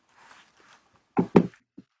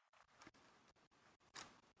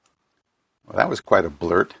 Well, that was quite a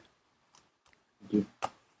blurt. Thank you.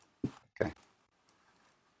 Okay.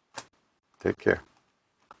 Take care.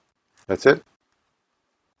 That's it?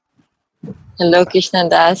 Hello, Krishna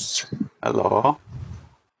Das. Hello.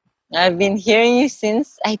 I've been hearing you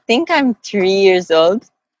since I think I'm 3 years old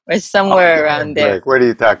or somewhere around there. Greg, what are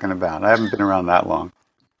you talking about? I haven't been around that long.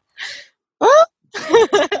 Oh,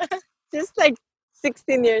 just like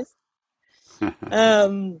 16 years.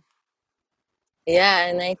 Yeah,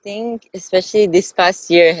 and I think especially this past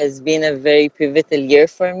year has been a very pivotal year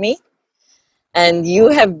for me. And you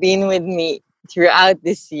have been with me throughout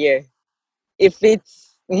this year. If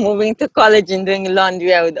it's moving to college and doing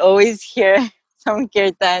laundry, I would always hear some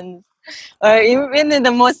kirtans, or even in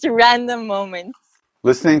the most random moments.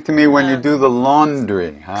 Listening to me when you do the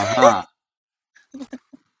laundry. Haha.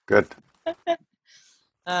 Good.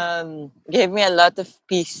 Gave me a lot of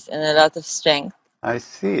peace and a lot of strength. I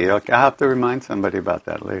see. Okay, I'll have to remind somebody about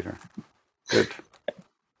that later. Good.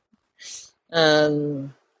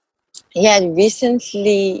 Yeah, I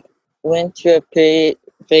recently went through a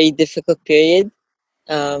very difficult period,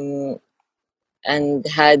 and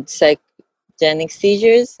had psychogenic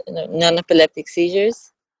seizures, non-epileptic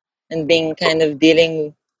seizures, and being kind of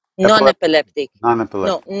dealing non-epileptic.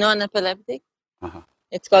 Non-epileptic. No, non-epileptic. Uh-huh.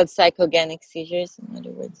 It's called psychogenic seizures, in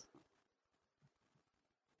other words.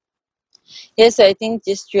 Yeah, so I think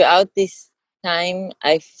just throughout this time,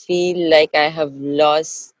 I feel like I have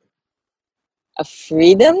lost a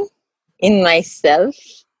freedom in myself.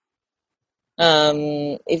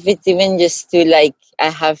 If it's even just to like, I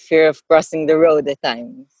have fear of crossing the road at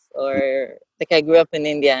times, or like I grew up in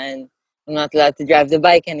India and I'm not allowed to drive the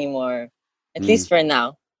bike anymore, at least for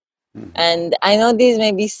now. And I know these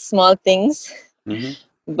may be small things,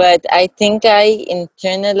 but I think I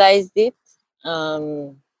internalized it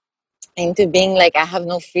into being like I have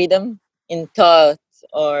no freedom in thought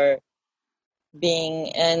or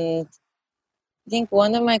being. And I think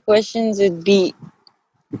one of my questions would be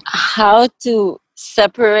how to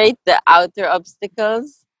separate the outer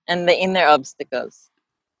obstacles and the inner obstacles.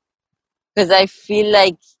 Because I feel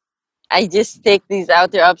like I just take these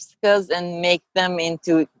outer obstacles and make them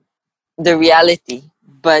into the reality.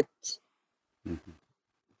 But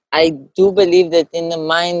I do believe that in the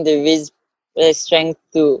mind there is a strength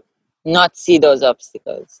to not see those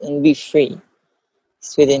obstacles and be free.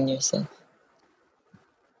 It's within yourself.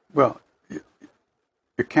 Well,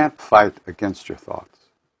 you can't fight against your thoughts.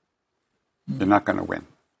 You're not going to win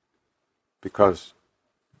because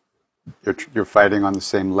you're fighting on the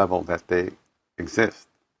same level that they exist.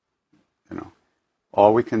 You know,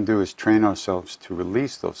 all we can do is train ourselves to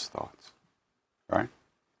release those thoughts, right?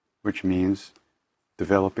 Which means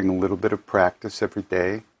developing a little bit of practice every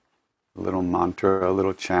day, a little mantra, a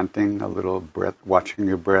little chanting, a little breath, watching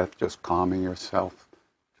your breath, just calming yourself.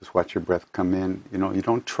 Just watch your breath come in. You know, you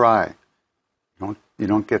don't try. You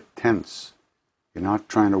don't get tense. You're not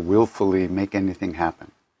trying to willfully make anything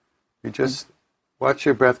happen. You just watch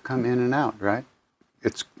your breath come in and out, right?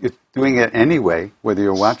 It's doing it anyway, whether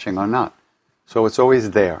you're watching or not. So it's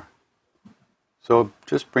always there. So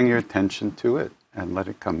just bring your attention to it and let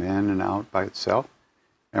it come in and out by itself.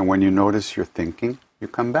 And when you notice you're thinking, you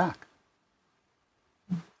come back.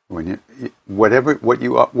 When what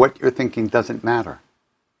you're thinking doesn't matter.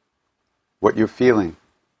 What you're feeling,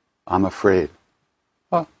 I'm afraid.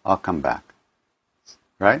 Well, I'll come back.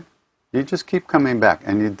 Right? You just keep coming back,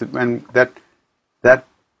 and that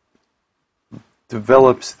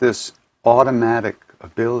develops this automatic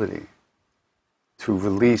ability to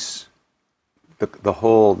release the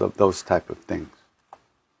hold of those type of things.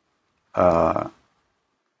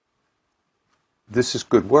 This is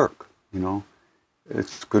good work, you know.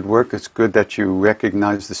 It's good work. It's good that you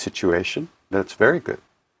recognize the situation. That's very good.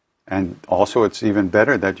 And also it's even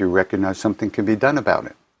better that you recognize something can be done about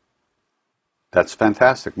it. That's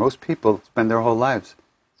fantastic. Most people spend their whole lives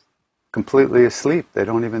completely asleep. They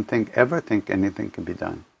don't even ever think anything can be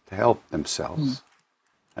done to help themselves.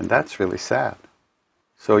 And that's really sad.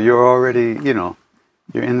 So you're already,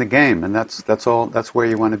 you're in the game, and that's where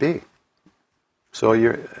you want to be. So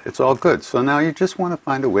it's all good. So now you just want to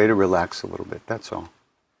find a way to relax a little bit. That's all.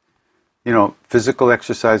 Physical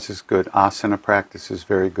exercise is good. Asana practice is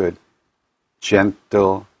very good.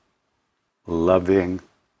 Gentle, loving,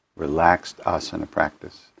 relaxed asana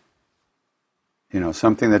practice.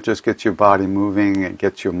 Something that just gets your body moving and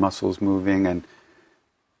gets your muscles moving and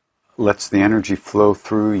lets the energy flow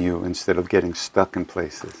through you instead of getting stuck in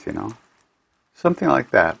places, Something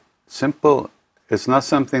like that. Simple. It's not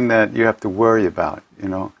something that you have to worry about,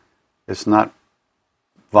 It's not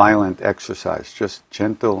violent exercise, just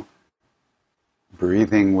gentle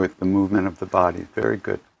breathing with the movement of the body. Very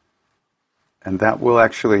good. And that will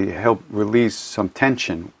actually help release some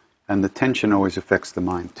tension, and the tension always affects the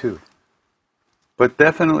mind too. But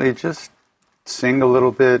definitely just sing a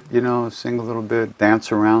little bit, sing a little bit,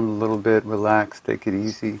 dance around a little bit, relax, take it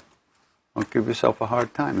easy. Don't give yourself a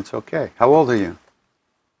hard time. It's okay. How old are you?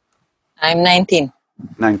 I'm 19.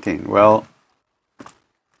 19. Well,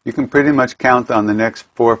 you can pretty much count on the next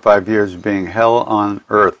 4 or 5 years being hell on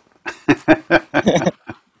earth.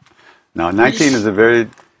 No, 19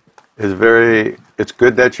 it's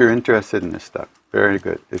good that you're interested in this stuff. Very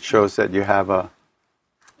good. It shows that you have a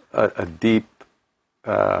deep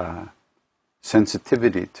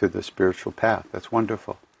sensitivity to the spiritual path. That's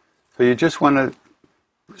wonderful. So you just want to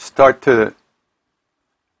start to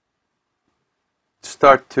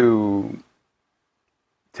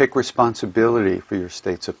take responsibility for your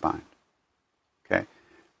states of mind. Okay?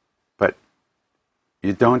 But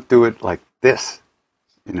you don't do it like this.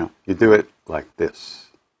 You do it like this.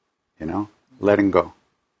 Letting go,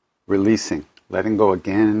 releasing, letting go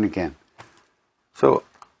again and again. So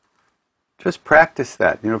just practice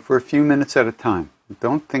that, for a few minutes at a time.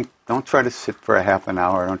 Don't try to sit for a half an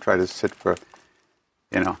hour. Don't try to sit for,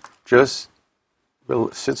 just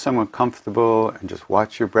sit somewhere comfortable and just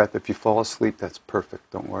watch your breath. If you fall asleep, that's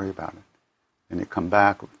perfect. Don't worry about it. And you come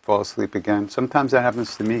back, fall asleep again. Sometimes that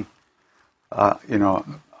happens to me.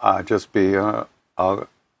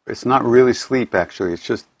 It's not really sleep, actually.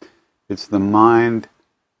 It's the mind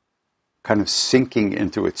kind of sinking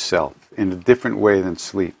into itself in a different way than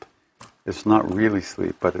sleep. It's not really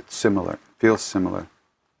sleep, but it's similar. It feels similar.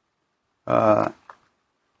 And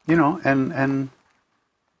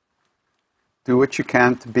do what you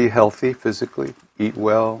can to be healthy physically. Eat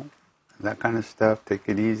well, that kind of stuff. Take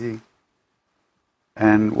it easy.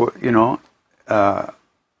 And,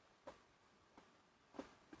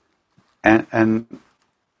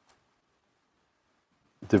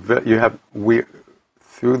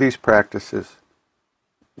 through these practices,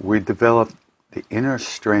 we develop the inner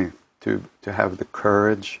strength to have the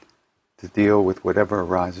courage to deal with whatever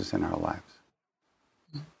arises in our lives.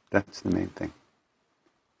 That's the main thing.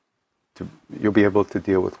 You'll be able to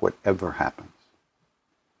deal with whatever happens,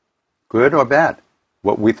 good or bad.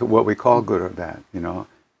 What we call good or bad,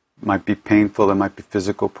 might be painful. It might be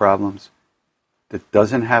physical problems. That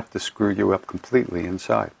doesn't have to screw you up completely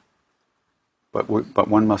inside. But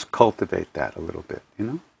one must cultivate that a little bit,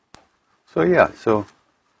 So yeah,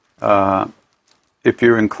 if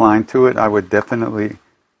you're inclined to it, I would definitely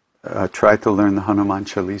try to learn the Hanuman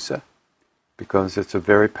Chalisa, because it's a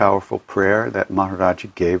very powerful prayer that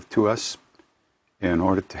Maharaji gave to us in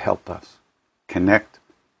order to help us connect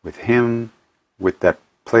with him, with that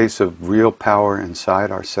place of real power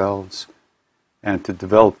inside ourselves, and to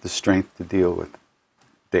develop the strength to deal with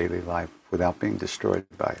daily life without being destroyed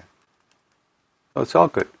by it. So it's all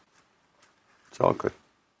good. It's all good.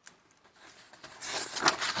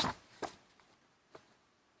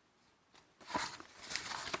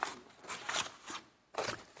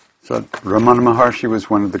 So Ramana Maharshi was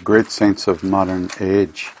one of the great saints of modern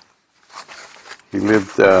age. He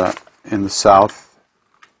lived in the south,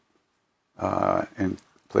 in a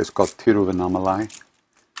place called Tiruvannamalai,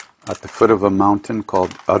 at the foot of a mountain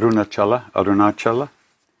called Arunachala,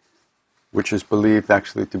 which is believed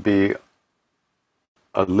actually to be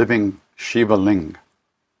a living Shiva Ling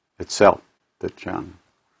itself.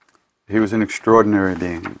 He was an extraordinary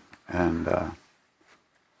being, and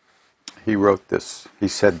he wrote this, he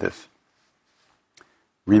said this: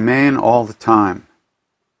 "Remain all the time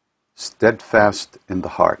steadfast in the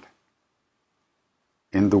heart,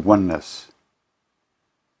 in the oneness.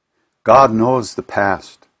 God knows the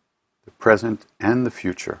past, the present, and the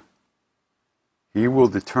future. He will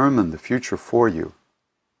determine the future for you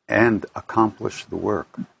and accomplish the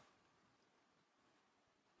work.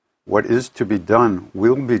 What is to be done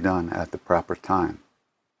will be done at the proper time.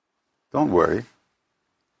 Don't worry.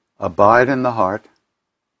 Abide in the heart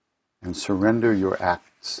and surrender your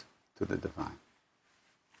acts to the divine.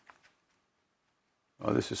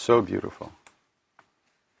 Oh, this is so beautiful.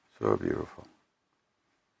 So beautiful.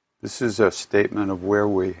 This is a statement of where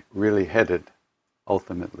we really headed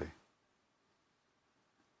ultimately.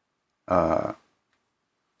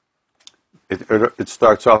 It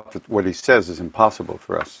starts off with what he says is impossible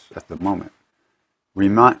for us at the moment.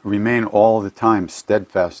 Remain all the time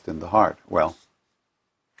steadfast in the heart. Well,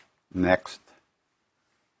 next,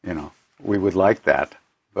 we would like that,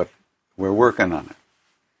 but we're working on it.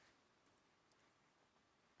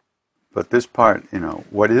 But this part,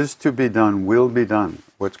 what is to be done will be done.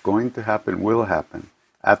 What's going to happen will happen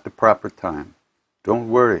at the proper time. Don't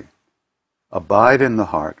worry. Abide in the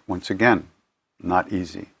heart. Once again, not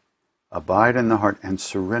easy. Abide in the heart and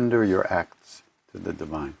surrender your acts to the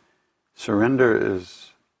divine. Surrender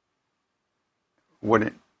is, what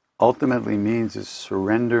it ultimately means is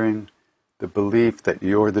surrendering the belief that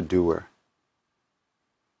you're the doer.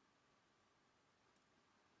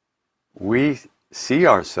 We see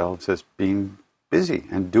ourselves as being busy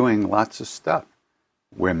and doing lots of stuff.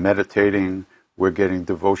 We're meditating, we're getting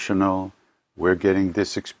devotional, we're getting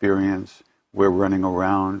this experience, we're running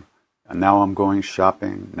around, and now I'm going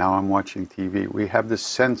shopping, now I'm watching TV. We have this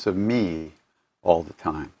sense of me all the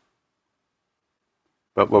time.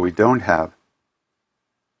 But what we don't have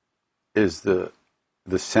is the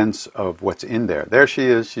sense of what's in there. There she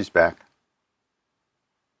is, she's back.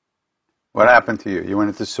 What happened to you? You went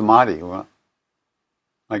into samadhi,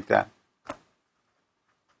 like that.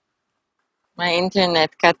 My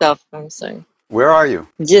internet cut off, I'm sorry. Where are you?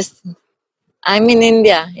 I'm in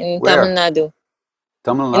India, in Where? Tamil Nadu.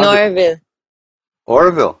 Tamil In Nadu? Oroville.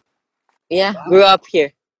 Oroville? Yeah, grew up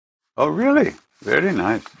here. Oh, really? Very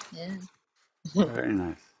nice. Yeah. Very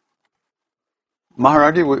nice.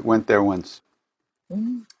 Maharaji went there once,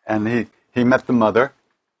 and he met the mother,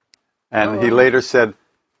 and he later said,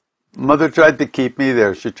 Mother tried to keep me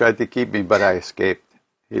there. She tried to keep me, but I escaped.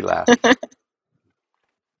 He laughed.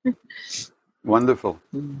 Wonderful.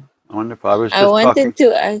 Wonderful. I was just wanted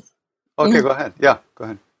to ask. Okay, go ahead. Yeah, go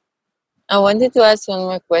ahead. I wanted to ask one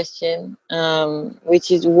more question,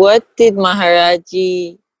 which is, what did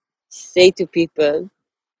Maharaji say to people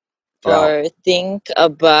or think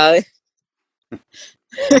about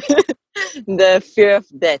the fear of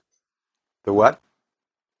death? The what?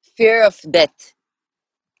 Fear of death.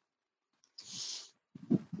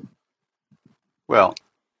 Well,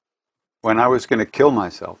 when I was going to kill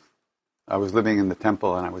myself, I was living in the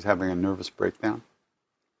temple and I was having a nervous breakdown,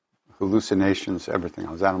 hallucinations, everything.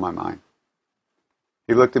 I was out of my mind.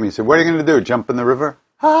 He looked at me and said, what are you going to do, jump in the river?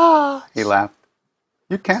 Ah! He laughed.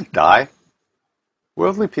 You can't die.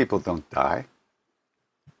 Worldly people don't die.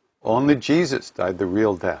 Only Jesus died the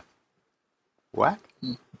real death. What?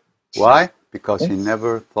 Why? Because he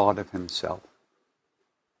never thought of himself.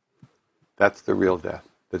 That's the real death,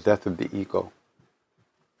 the death of the ego.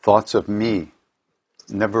 Thoughts of me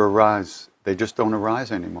never arise. They just don't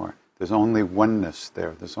arise anymore. There's only oneness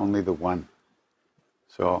there. There's only the one.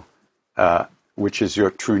 So, which is your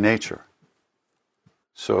true nature.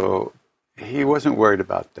 So he wasn't worried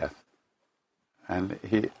about death. And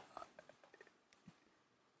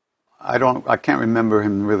I can't remember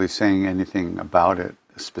him really saying anything about it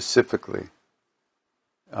specifically.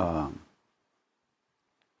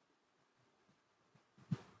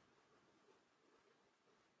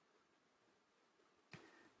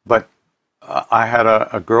 But I had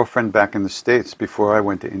a girlfriend back in the States before I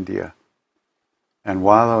went to India. And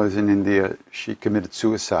while I was in India, she committed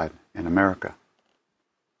suicide in America.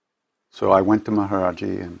 So I went to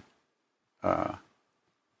Maharaji and I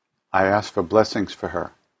asked for blessings for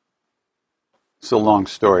her. It's a long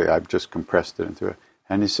story. I've just compressed it into it.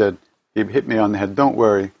 And he said, he hit me on the head, don't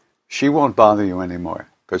worry, she won't bother you anymore.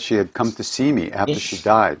 Because she had come to see me after she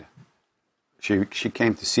died. She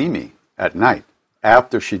came to see me at night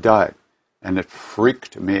after she died. And it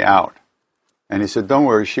freaked me out. And he said, don't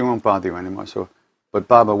worry, she won't bother you anymore. So, but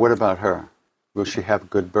Baba, what about her? Will she have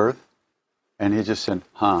good birth? And he just said,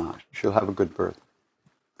 she'll have a good birth.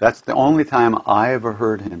 That's the only time I ever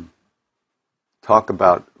heard him talk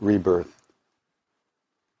about rebirth.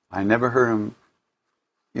 I never heard him,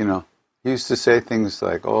 he used to say things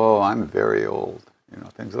like, oh, I'm very old,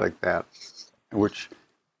 things like that. And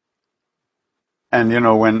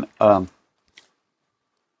when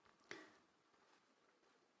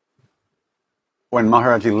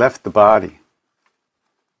Maharaji left the body,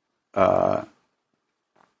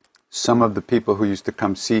 some of the people who used to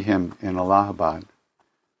come see him in Allahabad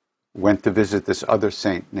went to visit this other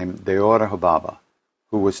saint named Deora Baba,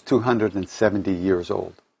 who was 270 years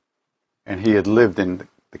old. And he had lived in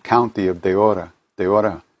the county of Deora,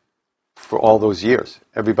 for all those years.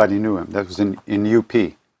 Everybody knew him. That was in UP.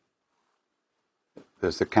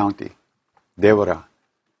 There's the county, Deora.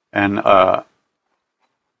 And I'm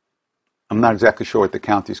not exactly sure what the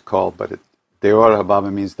county's called, but Deora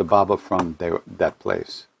Baba means the Baba from that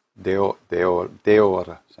place.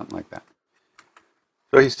 Deora, something like that.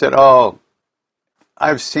 So he said, oh,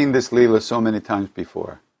 I've seen this Leela so many times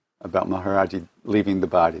before about Maharaji leaving the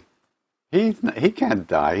body. He can't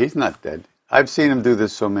die. He's not dead. I've seen him do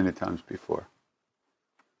this so many times before.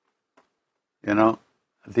 You know,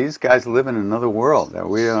 these guys live in another world that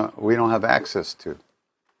we don't have access to.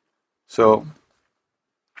 So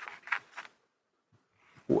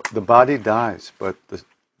the body dies, but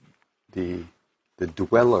the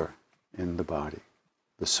dweller in the body,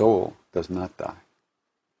 the soul, does not die.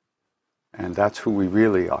 And that's who we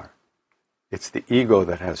really are. It's the ego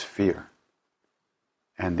that has fear.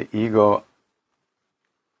 And the ego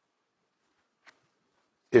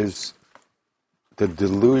is the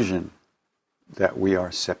delusion that we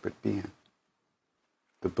are separate beings.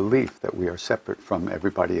 The belief that we are separate from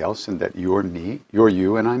everybody else and that you're me, you're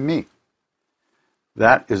you, and I'm me.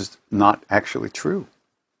 That is not actually true,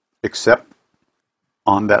 except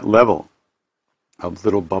on that level of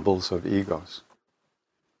little bubbles of egos.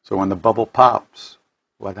 So when the bubble pops,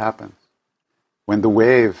 what happens? When the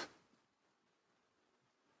wave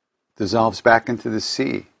dissolves back into the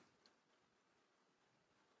sea,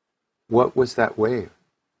 what was that wave?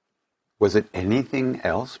 Was it anything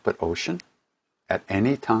else but ocean at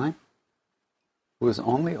any time? It was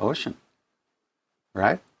only ocean,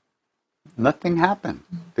 right? Nothing happened.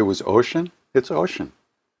 There was ocean, it's ocean.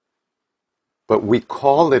 But we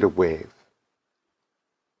call it a wave.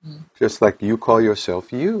 Just like you call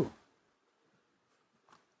yourself you.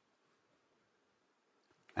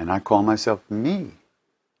 And I call myself me.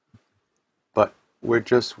 But we're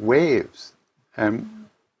just waves. And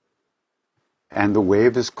the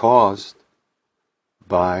wave is caused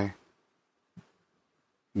by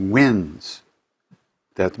winds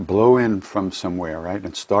that blow in from somewhere, right?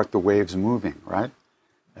 And start the waves moving, right?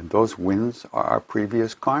 And those winds are our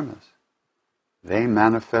previous karmas. They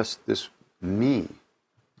manifest this me.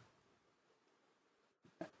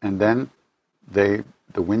 And then the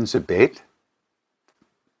winds abate,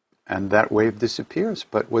 and that wave disappears.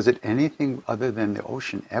 But was it anything other than the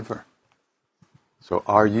ocean ever? So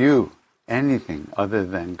are you anything other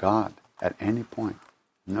than God at any point?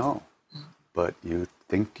 No, but you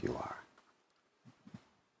think you are.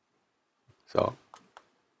 So,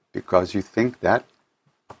 because you think that,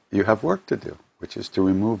 you have work to do, which is to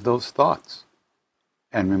remove those thoughts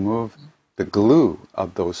and remove the glue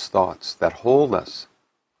of those thoughts that hold us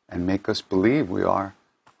and make us believe we are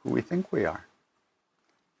who we think we are.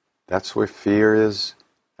 That's where fear is,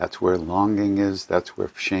 that's where longing is, that's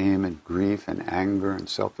where shame and grief and anger and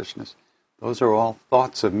selfishness. Those are all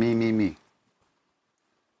thoughts of me, me, me.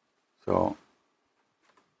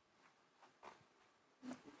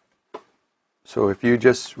 So if you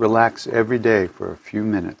just relax every day for a few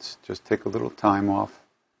minutes, just take a little time off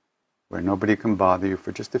where nobody can bother you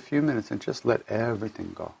for just a few minutes and just let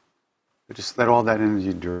everything go. Just let all that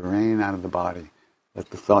energy drain out of the body. Let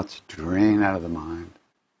the thoughts drain out of the mind.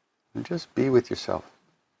 And just be with yourself.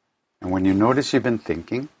 And when you notice you've been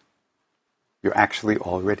thinking, you're actually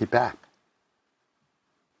already back.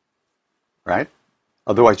 Right?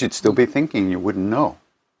 Otherwise you'd still be thinking, you wouldn't know.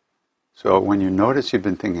 So when you notice you've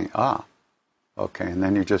been thinking, okay, and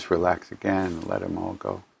then you just relax again and let them all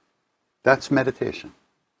go. That's meditation.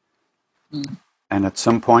 And at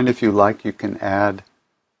some point, if you like, you can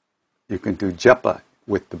do japa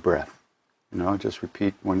with the breath. Just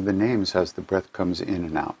repeat one of the names as the breath comes in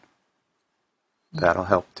and out. That'll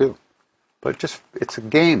help too. But it's a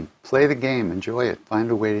game. Play the game. Enjoy it. Find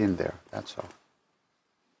a way in there. That's all.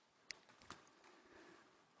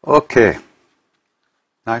 Okay.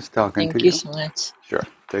 Nice talking to you. Thank you so much. Sure.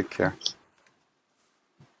 Take care.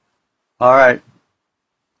 All right.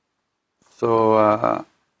 So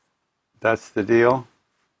that's the deal.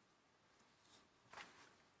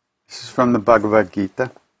 This is from the Bhagavad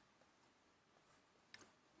Gita.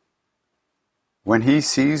 When he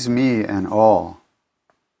sees me and all,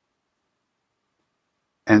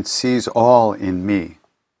 and sees all in me,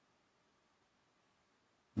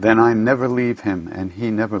 then I never leave him and he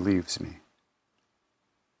never leaves me.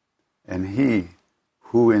 And he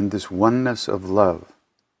who in this oneness of love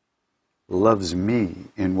loves me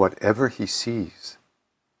in whatever he sees,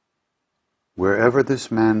 wherever this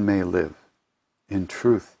man may live, in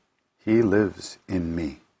truth he lives in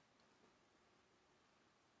me.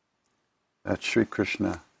 That's Sri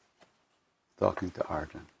Krishna talking to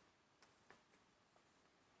Arjuna.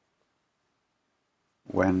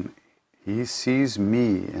 When he sees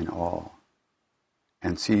me in all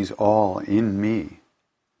and sees all in me,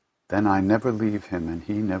 then I never leave him and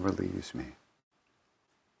he never leaves me.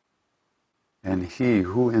 And he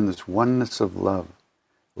who in this oneness of love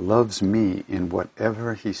loves me in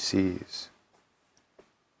whatever he sees,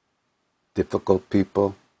 difficult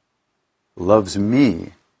people, loves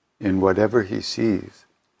me in whatever he sees,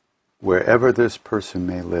 wherever this person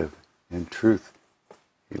may live. In truth,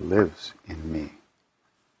 he lives in me.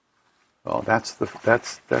 Well, that's the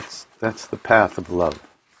path of love.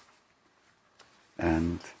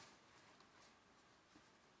 And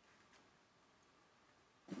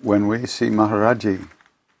when we see Maharaji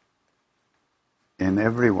in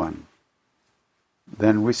everyone,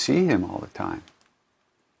 then we see him all the time.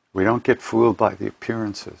 We don't get fooled by the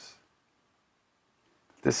appearances.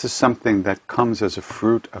 This is something that comes as a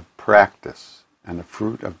fruit of practice and a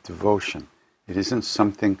fruit of devotion. It isn't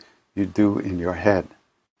something you do in your head.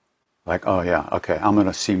 Like, oh yeah, okay, I'm going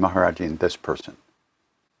to see Maharaji in this person.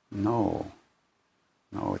 No,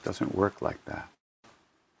 it doesn't work like that.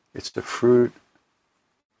 It's the fruit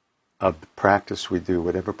of the practice we do,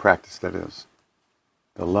 whatever practice that is.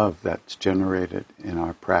 The love that's generated in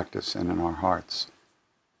our practice and in our hearts.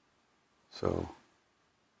 So,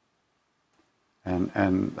 and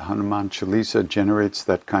Hanuman Chalisa generates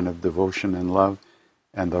that kind of devotion and love,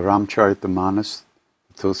 and the Ramcharitamanas,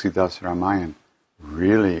 the Tulsidas Ramayan,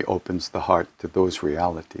 really opens the heart to those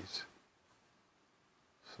realities.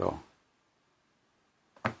 So,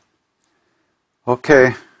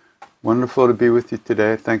 okay, wonderful to be with you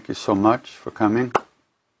today. Thank you so much for coming.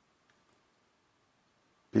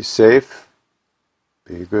 Be safe,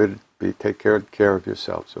 be good, take care of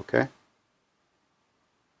yourselves, okay?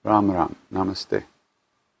 Ram Ram, Namaste.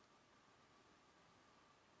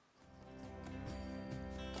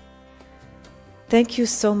 Thank you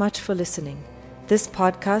so much for listening. This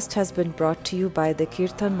podcast has been brought to you by the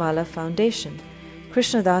Kirtanwala Foundation.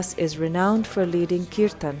 Krishnadas is renowned for leading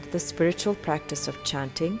kirtan, the spiritual practice of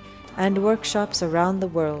chanting, and workshops around the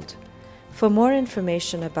world. For more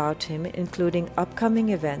information about him, including upcoming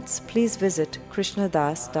events, please visit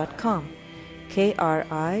krishnadas.com.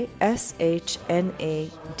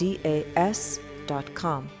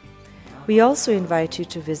 KRISHNADAS.com. We also invite you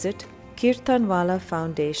to visit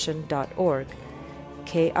kirtanwalafoundation.org.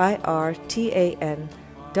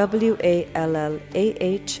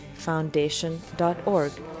 KIRTANWALLAH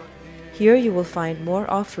foundation.org. Here you will find more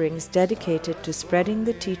offerings dedicated to spreading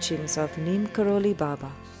the teachings of Neem Karoli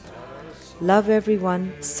Baba. Love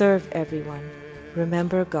everyone, serve everyone.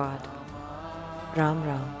 Remember God. Ram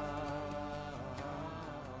Ram.